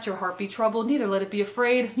 let not your heart be troubled, neither let it be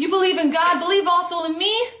afraid. You believe in God, believe also in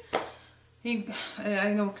me.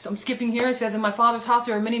 I know I'm skipping here. It says, in my Father's house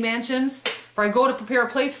there are many mansions, for I go to prepare a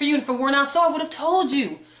place for you, and if it were not so, I would have told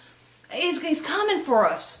you. He's coming for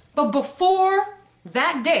us. But before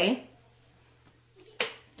that day,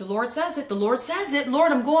 the Lord says it. The Lord says it.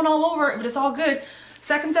 Lord, I'm going all over it, but it's all good.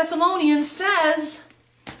 2 Thessalonians says,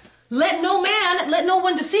 let no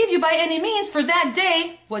one deceive you by any means, for that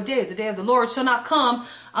day, what day? The day of the Lord shall not come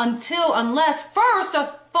unless first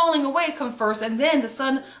a falling away come first, and then the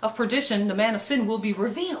son of perdition, the man of sin, will be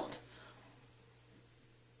revealed.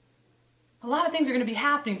 A lot of things are going to be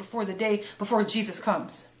happening before the day, before Jesus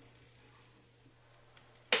comes.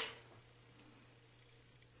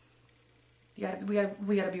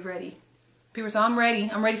 We gotta be ready. People say, I'm ready.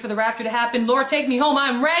 I'm ready for the rapture to happen. Lord, take me home.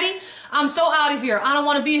 I'm ready. I'm so out of here. I don't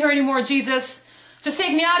want to be here anymore, Jesus. Just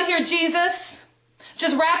take me out of here, Jesus.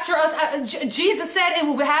 Just rapture us. Jesus said it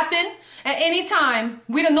will happen. At any time.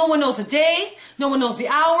 No one knows the day. No one knows the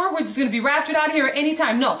hour. We're just going to be raptured out here at any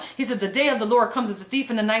time. No. He said the day of the Lord comes as a thief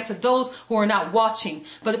in the night to those who are not watching.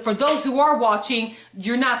 But for those who are watching,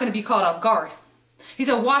 you're not going to be caught off guard. He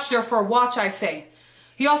said, watch therefore, watch I say.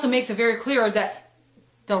 He also makes it very clear that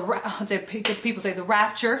people say the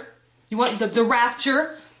rapture. You want the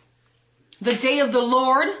rapture, the day of the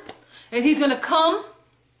Lord, and he's going to come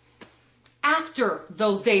after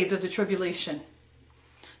those days of the tribulation.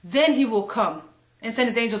 Then he will come and send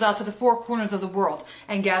his angels out to the four corners of the world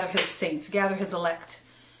and gather his saints, gather his elect.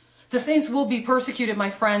 The saints will be persecuted, my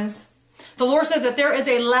friends. The Lord says that there is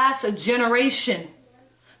a last generation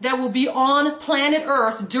that will be on planet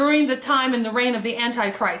Earth during the time and the reign of the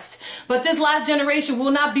Antichrist. But this last generation will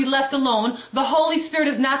not be left alone. The Holy Spirit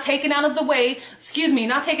is not taken out of the way,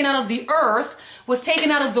 not taken out of the earth. What's taken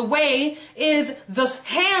out of the way is the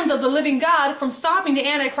hand of the living God from stopping the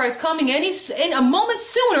Antichrist coming in a moment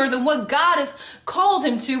sooner than what God has called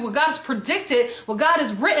him to, what God has predicted, what God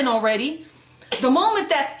has written already. The moment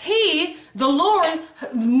that the Lord,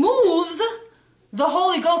 moves the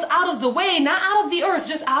Holy Ghost out of the way, not out of the earth,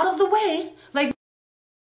 just out of the way, like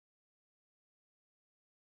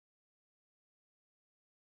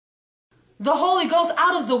the Holy Ghost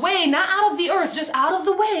out of the way, not out of the earth, just out of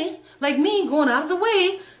the way, like me going out of the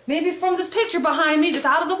way, maybe from this picture behind me, just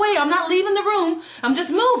out of the way. I'm not leaving the room, I'm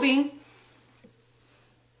just moving.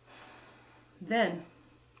 Then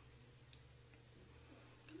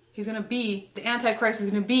the Antichrist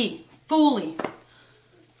is going to be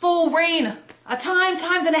full reign. A time,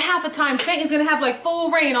 times and a half a time. Satan's going to have like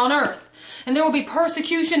full reign on earth. And there will be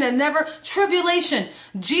persecution and never tribulation.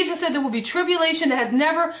 Jesus said there will be tribulation that has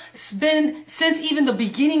never been since even the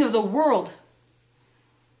beginning of the world.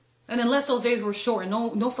 And unless those days were short,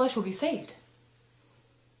 no flesh will be saved.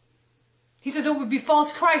 He says there will be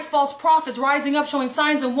false Christs, false prophets rising up, showing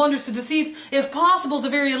signs and wonders to deceive, if possible, the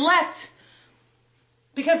very elect.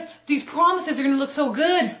 Because these promises are going to look so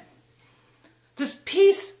good. This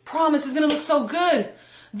peace promise is going to look so good.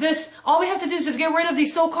 All we have to do is just get rid of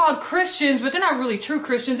these so-called Christians, but they're not really true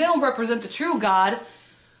Christians. They don't represent the true God.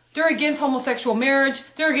 They're against homosexual marriage.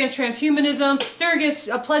 They're against transhumanism. They're against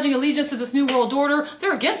pledging allegiance to this New World Order.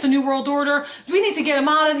 They're against the New World Order. We need to get them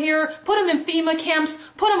out of here. Put them in FEMA camps.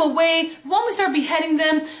 Put them away. Why don't we start beheading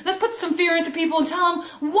them? Let's put some fear into people and tell them,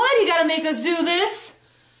 why do you got to make us do this?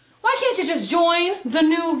 Why can't you just join the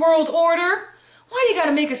New World Order? Why do you got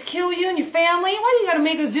to make us kill you and your family? Why do you got to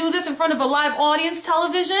make us do this in front of a live audience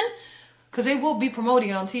television? Because they will be promoting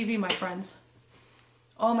it on TV, my friends.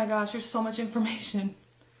 Oh my gosh, there's so much information.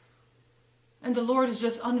 And the Lord is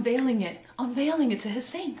just unveiling it to his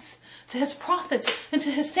saints, to his prophets, and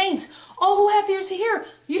to his saints. All who have ears to hear.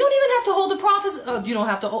 You don't even have to hold you don't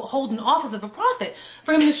have to hold an office of a prophet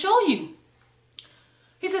for him to show you.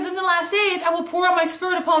 He says, in the last days, I will pour out my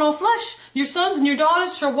spirit upon all flesh. Your sons and your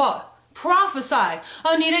daughters shall what? Prophesy.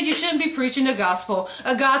 Anita, you shouldn't be preaching the gospel.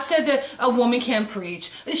 God said that a woman can't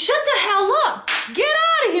preach. Shut the hell up. Get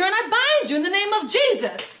out of here and I bind you in the name of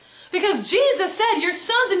Jesus. Because Jesus said, your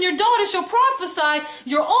sons and your daughters shall prophesy,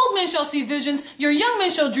 your old men shall see visions, your young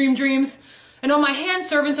men shall dream dreams, and on my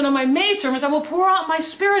handservants and on my maidservants I will pour out my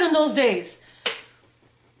spirit in those days.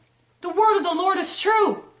 The word of the Lord is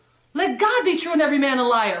true. Let God be true and every man a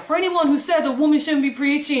liar. For anyone who says a woman shouldn't be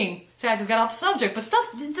preaching. See, I just got off the subject, but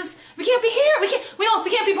we can't be here. We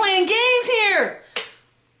can't be playing games here.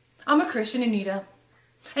 I'm a Christian, Anita.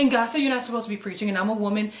 And God said you're not supposed to be preaching, and I'm a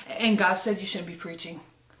woman, and God said you shouldn't be preaching.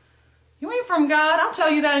 You ain't from God. I'll tell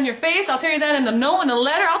you that in your face. I'll tell you that in the note, in the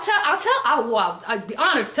letter. I'd be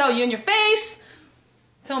honored to tell you in your face.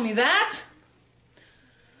 Tell me that.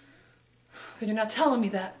 Because you're not telling me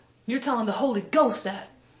that. You're telling the Holy Ghost that.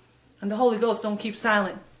 And the Holy Ghost don't keep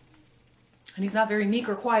silent. And he's not very meek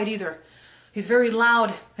or quiet either. He's very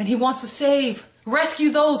loud, and he wants to save,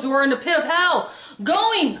 rescue those who are in the pit of hell,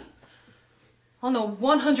 going on the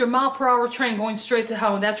 100-mile-per-hour train going straight to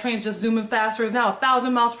hell. And that train's just zooming faster. It's now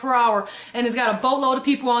 1,000 miles per hour, and it's got a boatload of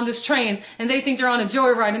people on this train, and they think they're on a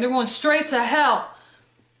joyride, and they're going straight to hell.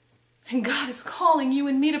 And God is calling you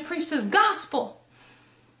and me to preach His gospel.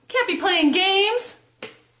 Can't be playing games.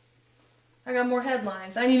 I got more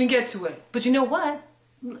headlines. I didn't even get to it. But you know what?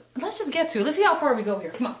 Let's just get to it. Let's see how far we go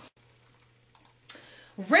here. Come on.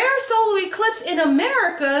 Rare solar eclipse in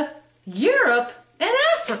America, Europe, and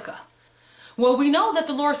Africa. Well, we know that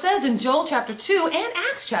the Lord says in Joel chapter 2 and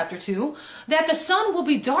Acts chapter 2 that the sun will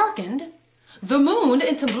be darkened, the moon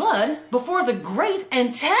into blood before the great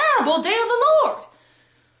and terrible day of the Lord.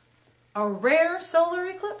 A rare solar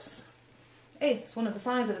eclipse? Hey, it's one of the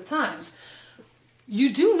signs of the times.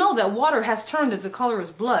 You do know that water has turned its color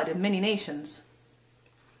as blood in many nations.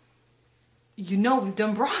 You know we've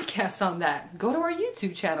done broadcasts on that. Go to our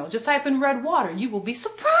YouTube channel. Just type in red water. You will be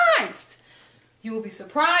surprised. You will be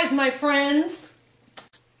surprised, my friends.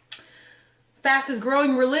 Fastest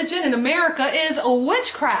growing religion in America is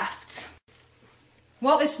witchcraft.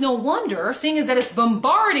 Well, it's no wonder, seeing as that it's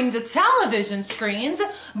bombarding the television screens,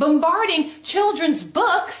 bombarding children's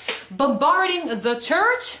books, bombarding the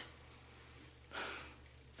church.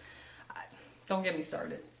 Don't get me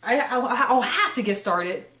started. I'll have to get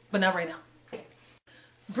started, but not right now.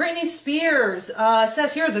 Britney Spears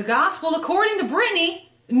says here, the gospel according to Britney,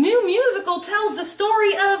 new musical tells the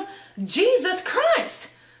story of Jesus Christ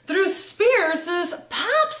through Spears'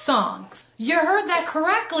 pop songs. You heard that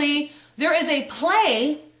correctly. There is a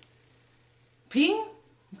play being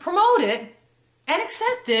promoted and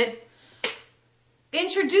accepted.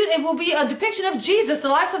 It will be a depiction of Jesus, the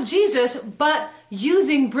life of Jesus, but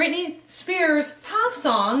using Britney Spears pop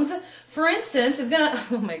songs. For instance, is gonna,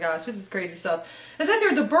 oh my gosh, this is crazy stuff. It says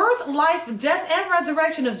here, the birth, life, death, and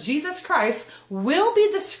resurrection of Jesus Christ will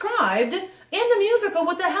be described in the musical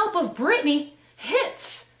with the help of Britney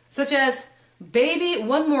hits, such as Baby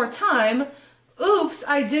One More Time, Oops,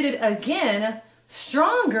 I Did It Again,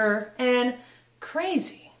 Stronger, and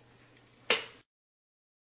Crazy.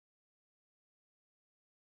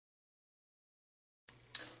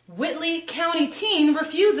 Whitley County teen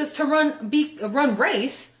refuses to run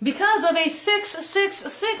race because of a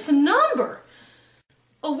 666 number.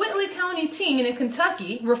 A Whitley County teen in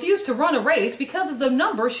Kentucky refused to run a race because of the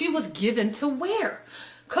number she was given to wear.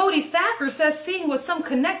 Cody Thacker says seeing with some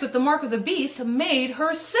connect with the mark of the beast made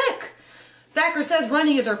her sick. Thacker says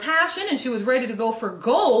running is her passion and she was ready to go for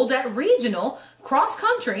gold at regional cross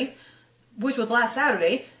country, which was last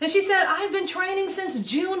Saturday, and she said, I've been training since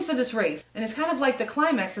June for this race, and it's kind of like the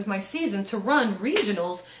climax of my season to run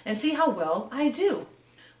regionals and see how well I do.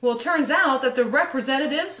 Well, it turns out that the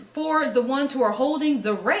representatives for the ones who are holding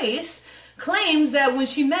the race claims that when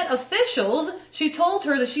she met officials, she told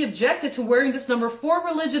her that she objected to wearing this number for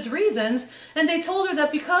religious reasons, and they told her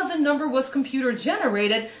that because the number was computer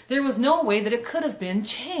generated, there was no way that it could have been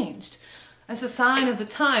changed. That's a sign of the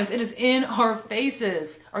times. It is in our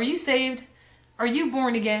faces. Are you saved? Are you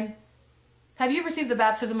born again? Have you received the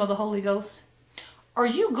baptism of the Holy Ghost? Are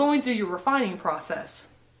you going through your refining process?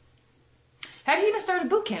 Have you even started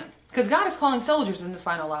boot camp? Because God is calling soldiers in this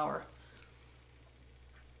final hour.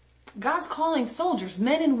 God's calling soldiers,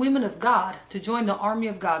 men and women of God, to join the army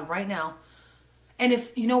of God right now. And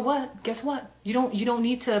if, you know what? Guess what? You don't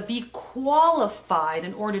need to be qualified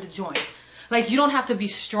in order to join. Like, you don't have to be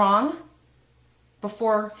strong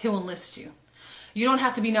before he'll enlist you. You don't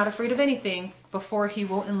have to be not afraid of anything before he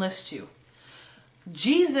will enlist you.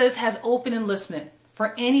 Jesus has open enlistment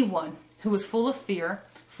for anyone who is full of fear,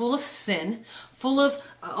 full of sin, full of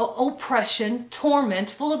oppression,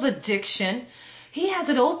 torment, full of addiction. He has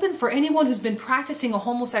it open for anyone who's been practicing a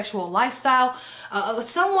homosexual lifestyle,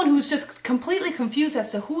 someone who's just completely confused as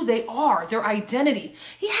to who they are, their identity.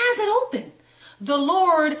 He has it open. The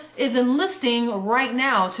Lord is enlisting right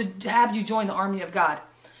now to have you join the army of God.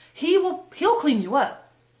 He'll clean you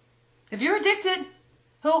up. If you're addicted,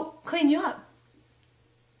 he'll clean you up.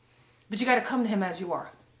 But you got to come to him as you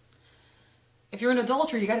are. If you're an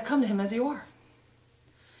adulterer, you got to come to him as you are.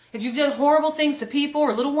 If you've done horrible things to people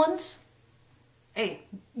or little ones, hey,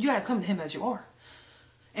 you got to come to him as you are.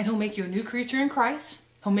 And he'll make you a new creature in Christ.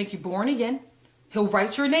 He'll make you born again. He'll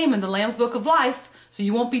write your name in the Lamb's Book of Life, so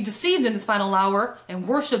you won't be deceived in this final hour and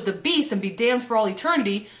worship the beast and be damned for all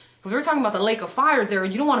eternity. Because we're talking about the lake of fire there,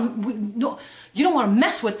 and you don't want to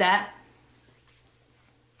mess with that.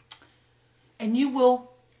 And you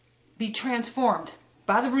will be transformed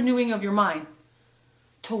by the renewing of your mind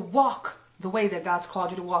to walk the way that God's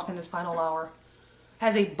called you to walk in this final hour.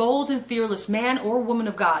 As a bold and fearless man or woman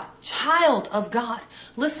of God, child of God.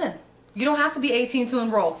 Listen, you don't have to be 18 to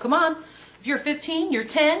enroll. Come on. If you're 15, you're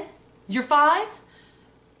 10, you're 5.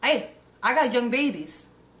 Hey, I got young babies.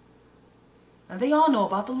 And they all know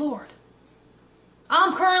about the Lord.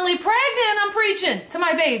 I'm currently pregnant. I'm preaching to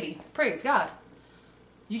my baby. Praise God.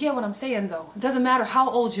 You get what I'm saying, though. It doesn't matter how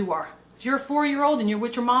old you are. If you're a 4-year-old and you're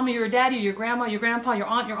with your mama, your daddy, your grandma, your grandpa, your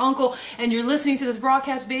aunt, your uncle, and you're listening to this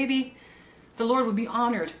broadcast, baby, the Lord would be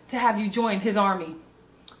honored to have you join his army.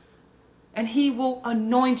 And he will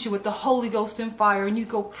anoint you with the Holy Ghost and fire, and you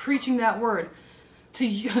go preaching that word to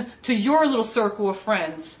your little circle of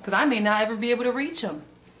friends. Because I may not ever be able to reach them.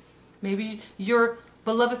 Maybe your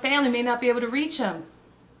beloved family may not be able to reach them.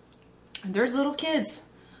 And there's little kids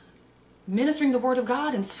ministering the word of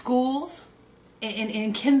God in schools,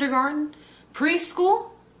 in kindergarten,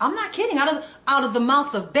 preschool. I'm not kidding. Out of the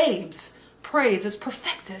mouth of babes, praise is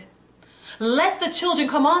perfected. Let the children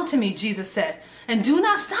come unto me, Jesus said, and do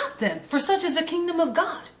not stop them, for such is the kingdom of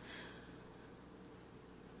God.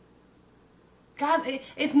 God,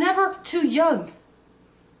 it's never too young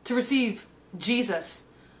to receive Jesus,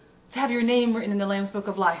 to have your name written in the Lamb's Book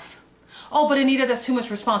of Life. Oh, but Anita, that's too much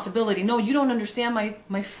responsibility. No, you don't understand,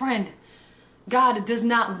 my friend. God does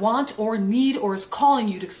not want or need or is calling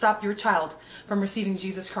you to stop your child from receiving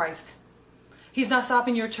Jesus Christ. He's not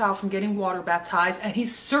stopping your child from getting water baptized, and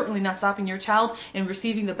he's certainly not stopping your child in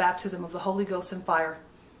receiving the baptism of the Holy Ghost and fire.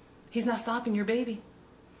 He's not stopping your baby.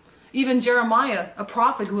 Even Jeremiah, a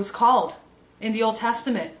prophet who was called in the Old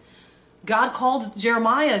Testament, God called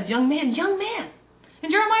Jeremiah, young man.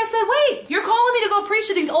 And Jeremiah said, wait, you're calling me to go preach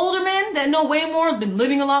to these older men that know way more, have been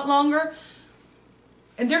living a lot longer?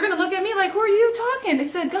 And they're going to look at me like, who are you talking? They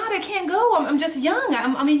said, God, I can't go. I'm just young.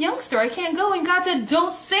 I'm a youngster. I can't go. And God said,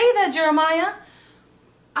 don't say that, Jeremiah.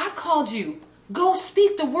 I've called you. Go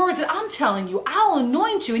speak the words that I'm telling you. I'll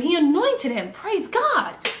anoint you. And he anointed him. Praise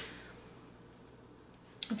God.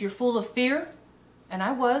 If you're full of fear, and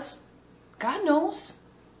I was, God knows.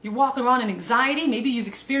 You're walking around in anxiety. Maybe you've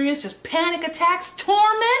experienced just panic attacks,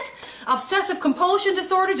 torment, obsessive compulsion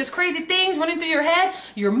disorder, just crazy things running through your head,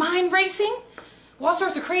 your mind racing, all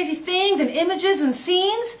sorts of crazy things and images and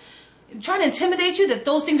scenes, trying to intimidate you that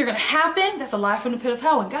those things are going to happen. That's a lie from the pit of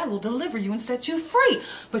hell, and God will deliver you and set you free.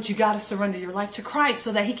 But you got to surrender your life to Christ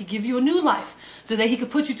so that he could give you a new life, so that he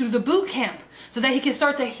could put you through the boot camp, so that he can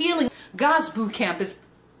start the healing. God's boot camp is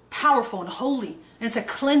powerful and holy, and it's a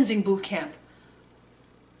cleansing boot camp.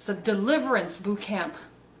 It's a deliverance boot camp.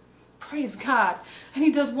 Praise God. And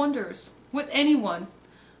he does wonders with anyone,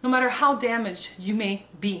 no matter how damaged you may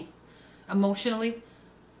be. Emotionally,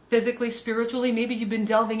 physically, spiritually. Maybe you've been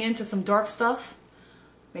delving into some dark stuff.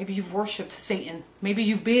 Maybe you've worshipped Satan. Maybe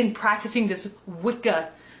you've been practicing this Wicca.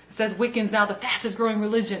 It says Wiccan's now the fastest growing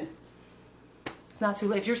religion. It's not too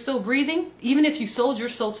late. If you're still breathing, even if you sold your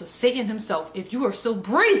soul to Satan himself, if you are still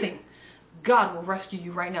breathing, God will rescue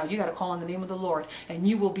you right now. You got to call on the name of the Lord and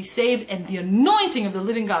you will be saved, and the anointing of the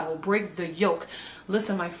living God will break the yoke.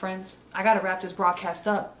 Listen, my friends, I got to wrap this broadcast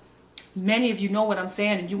up. Many of you know what I'm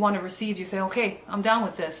saying and you want to receive. You say, okay, I'm down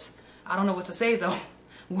with this. I don't know what to say though.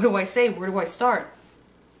 What do I say? Where do I start?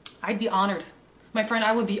 I'd be honored. My friend,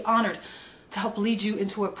 I would be honored to help lead you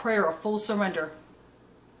into a prayer of full surrender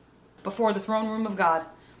before the throne room of God.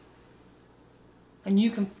 And you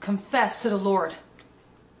can confess to the Lord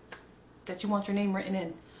that you want your name written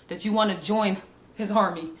in, that you want to join his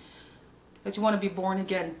army, that you want to be born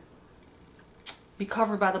again, be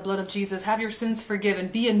covered by the blood of Jesus, have your sins forgiven,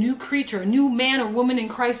 be a new creature, a new man or woman in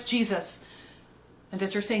Christ Jesus, and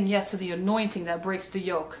that you're saying yes to the anointing that breaks the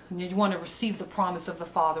yoke, and you want to receive the promise of the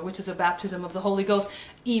Father, which is a baptism of the Holy Ghost.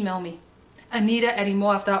 Email me,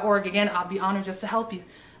 Anita@emof.org. Again, I'll be honored just to help you.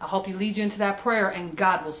 I'll help you, lead you into that prayer, and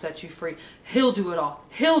God will set you free. He'll do it all.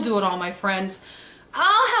 He'll do it all, my friends.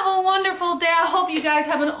 I'll have a wonderful day. I hope you guys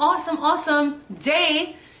have an awesome, awesome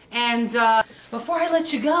day. And before I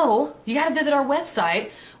let you go, you got to visit our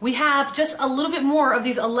website. We have just a little bit more of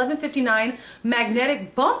these 1159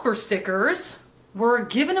 magnetic bumper stickers. We're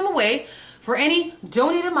giving them away for any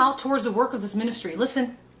donate them out towards the work of this ministry.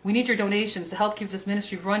 Listen, we need your donations to help keep this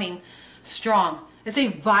ministry running strong. It's a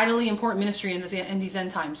vitally important ministry in these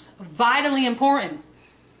end times. Vitally important.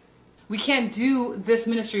 We can't do this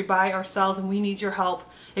ministry by ourselves, and we need your help.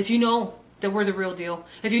 If you know that we're the real deal,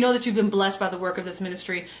 if you know that you've been blessed by the work of this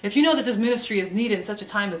ministry, if you know that this ministry is needed in such a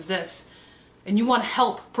time as this, and you want to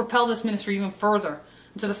help propel this ministry even further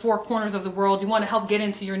into the four corners of the world, you want to help get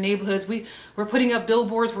into your neighborhoods, we're putting up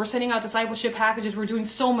billboards, we're sending out discipleship packages, we're doing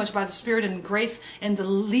so much by the Spirit and grace and the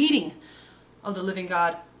leading of the living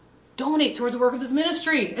God. Donate towards the work of this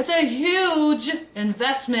ministry. It's a huge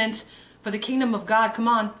investment for the kingdom of God. Come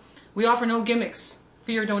on. We offer no gimmicks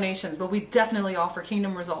for your donations, but we definitely offer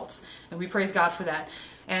kingdom results, and we praise God for that.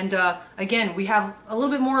 And again, we have a little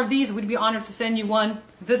bit more of these. We'd be honored to send you one.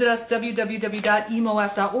 Visit us,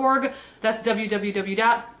 www.emof.org. That's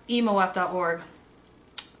www.emof.org.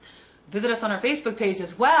 Visit us on our Facebook page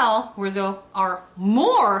as well, where there are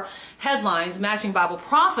more headlines matching Bible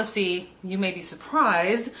prophecy. You may be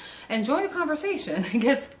surprised. And join the conversation. It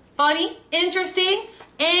gets funny, interesting,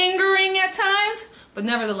 angering at times, but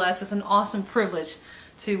nevertheless, it's an awesome privilege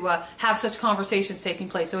to have such conversations taking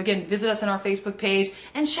place. So again, visit us on our Facebook page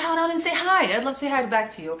and shout out and say hi. I'd love to say hi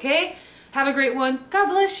back to you, okay? Have a great one. God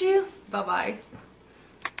bless you. Bye-bye.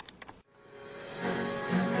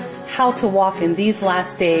 How to walk in these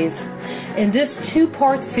last days. In this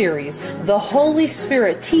two-part series, the Holy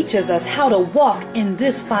Spirit teaches us how to walk in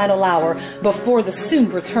this final hour before the soon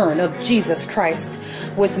return of Jesus Christ.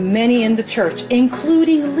 With many in the church,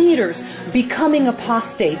 including leaders, becoming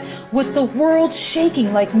apostate, with the world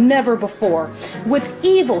shaking like never before, with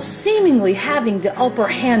evil seemingly having the upper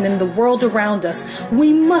hand in the world around us,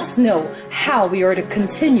 we must know how we are to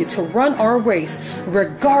continue to run our race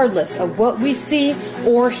regardless of what we see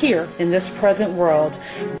or hear in this present world.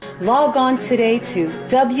 Log on today to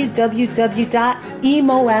www.emof.org.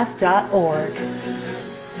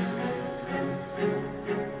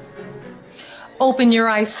 Open Your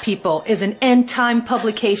Eyes, People is an end-time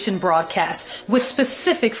publication broadcast with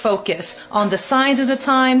specific focus on the signs of the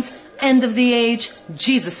times, end of the age,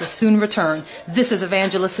 Jesus' soon return. This is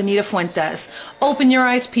Evangelist Anita Fuentes. Open Your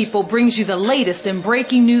Eyes, People brings you the latest in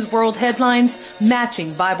breaking news world headlines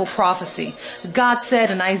matching Bible prophecy. God said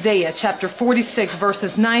in Isaiah chapter 46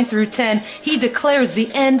 verses 9 through 10, He declares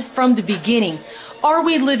the end from the beginning. Are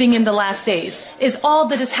we living in the last days? Is all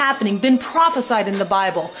that is happening been prophesied in the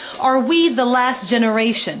Bible? Are we the last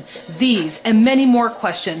generation? These and many more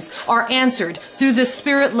questions are answered through this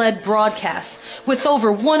Spirit-led broadcast. With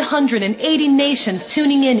over 180 nations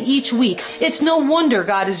tuning in each week, it's no wonder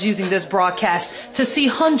God is using this broadcast to see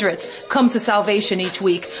hundreds come to salvation each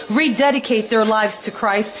week, rededicate their lives to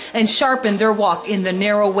Christ, and sharpen their walk in the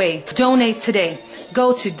narrow way. Donate today.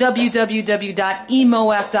 Go to www.emof.org.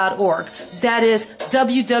 That is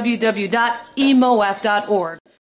www.emof.org.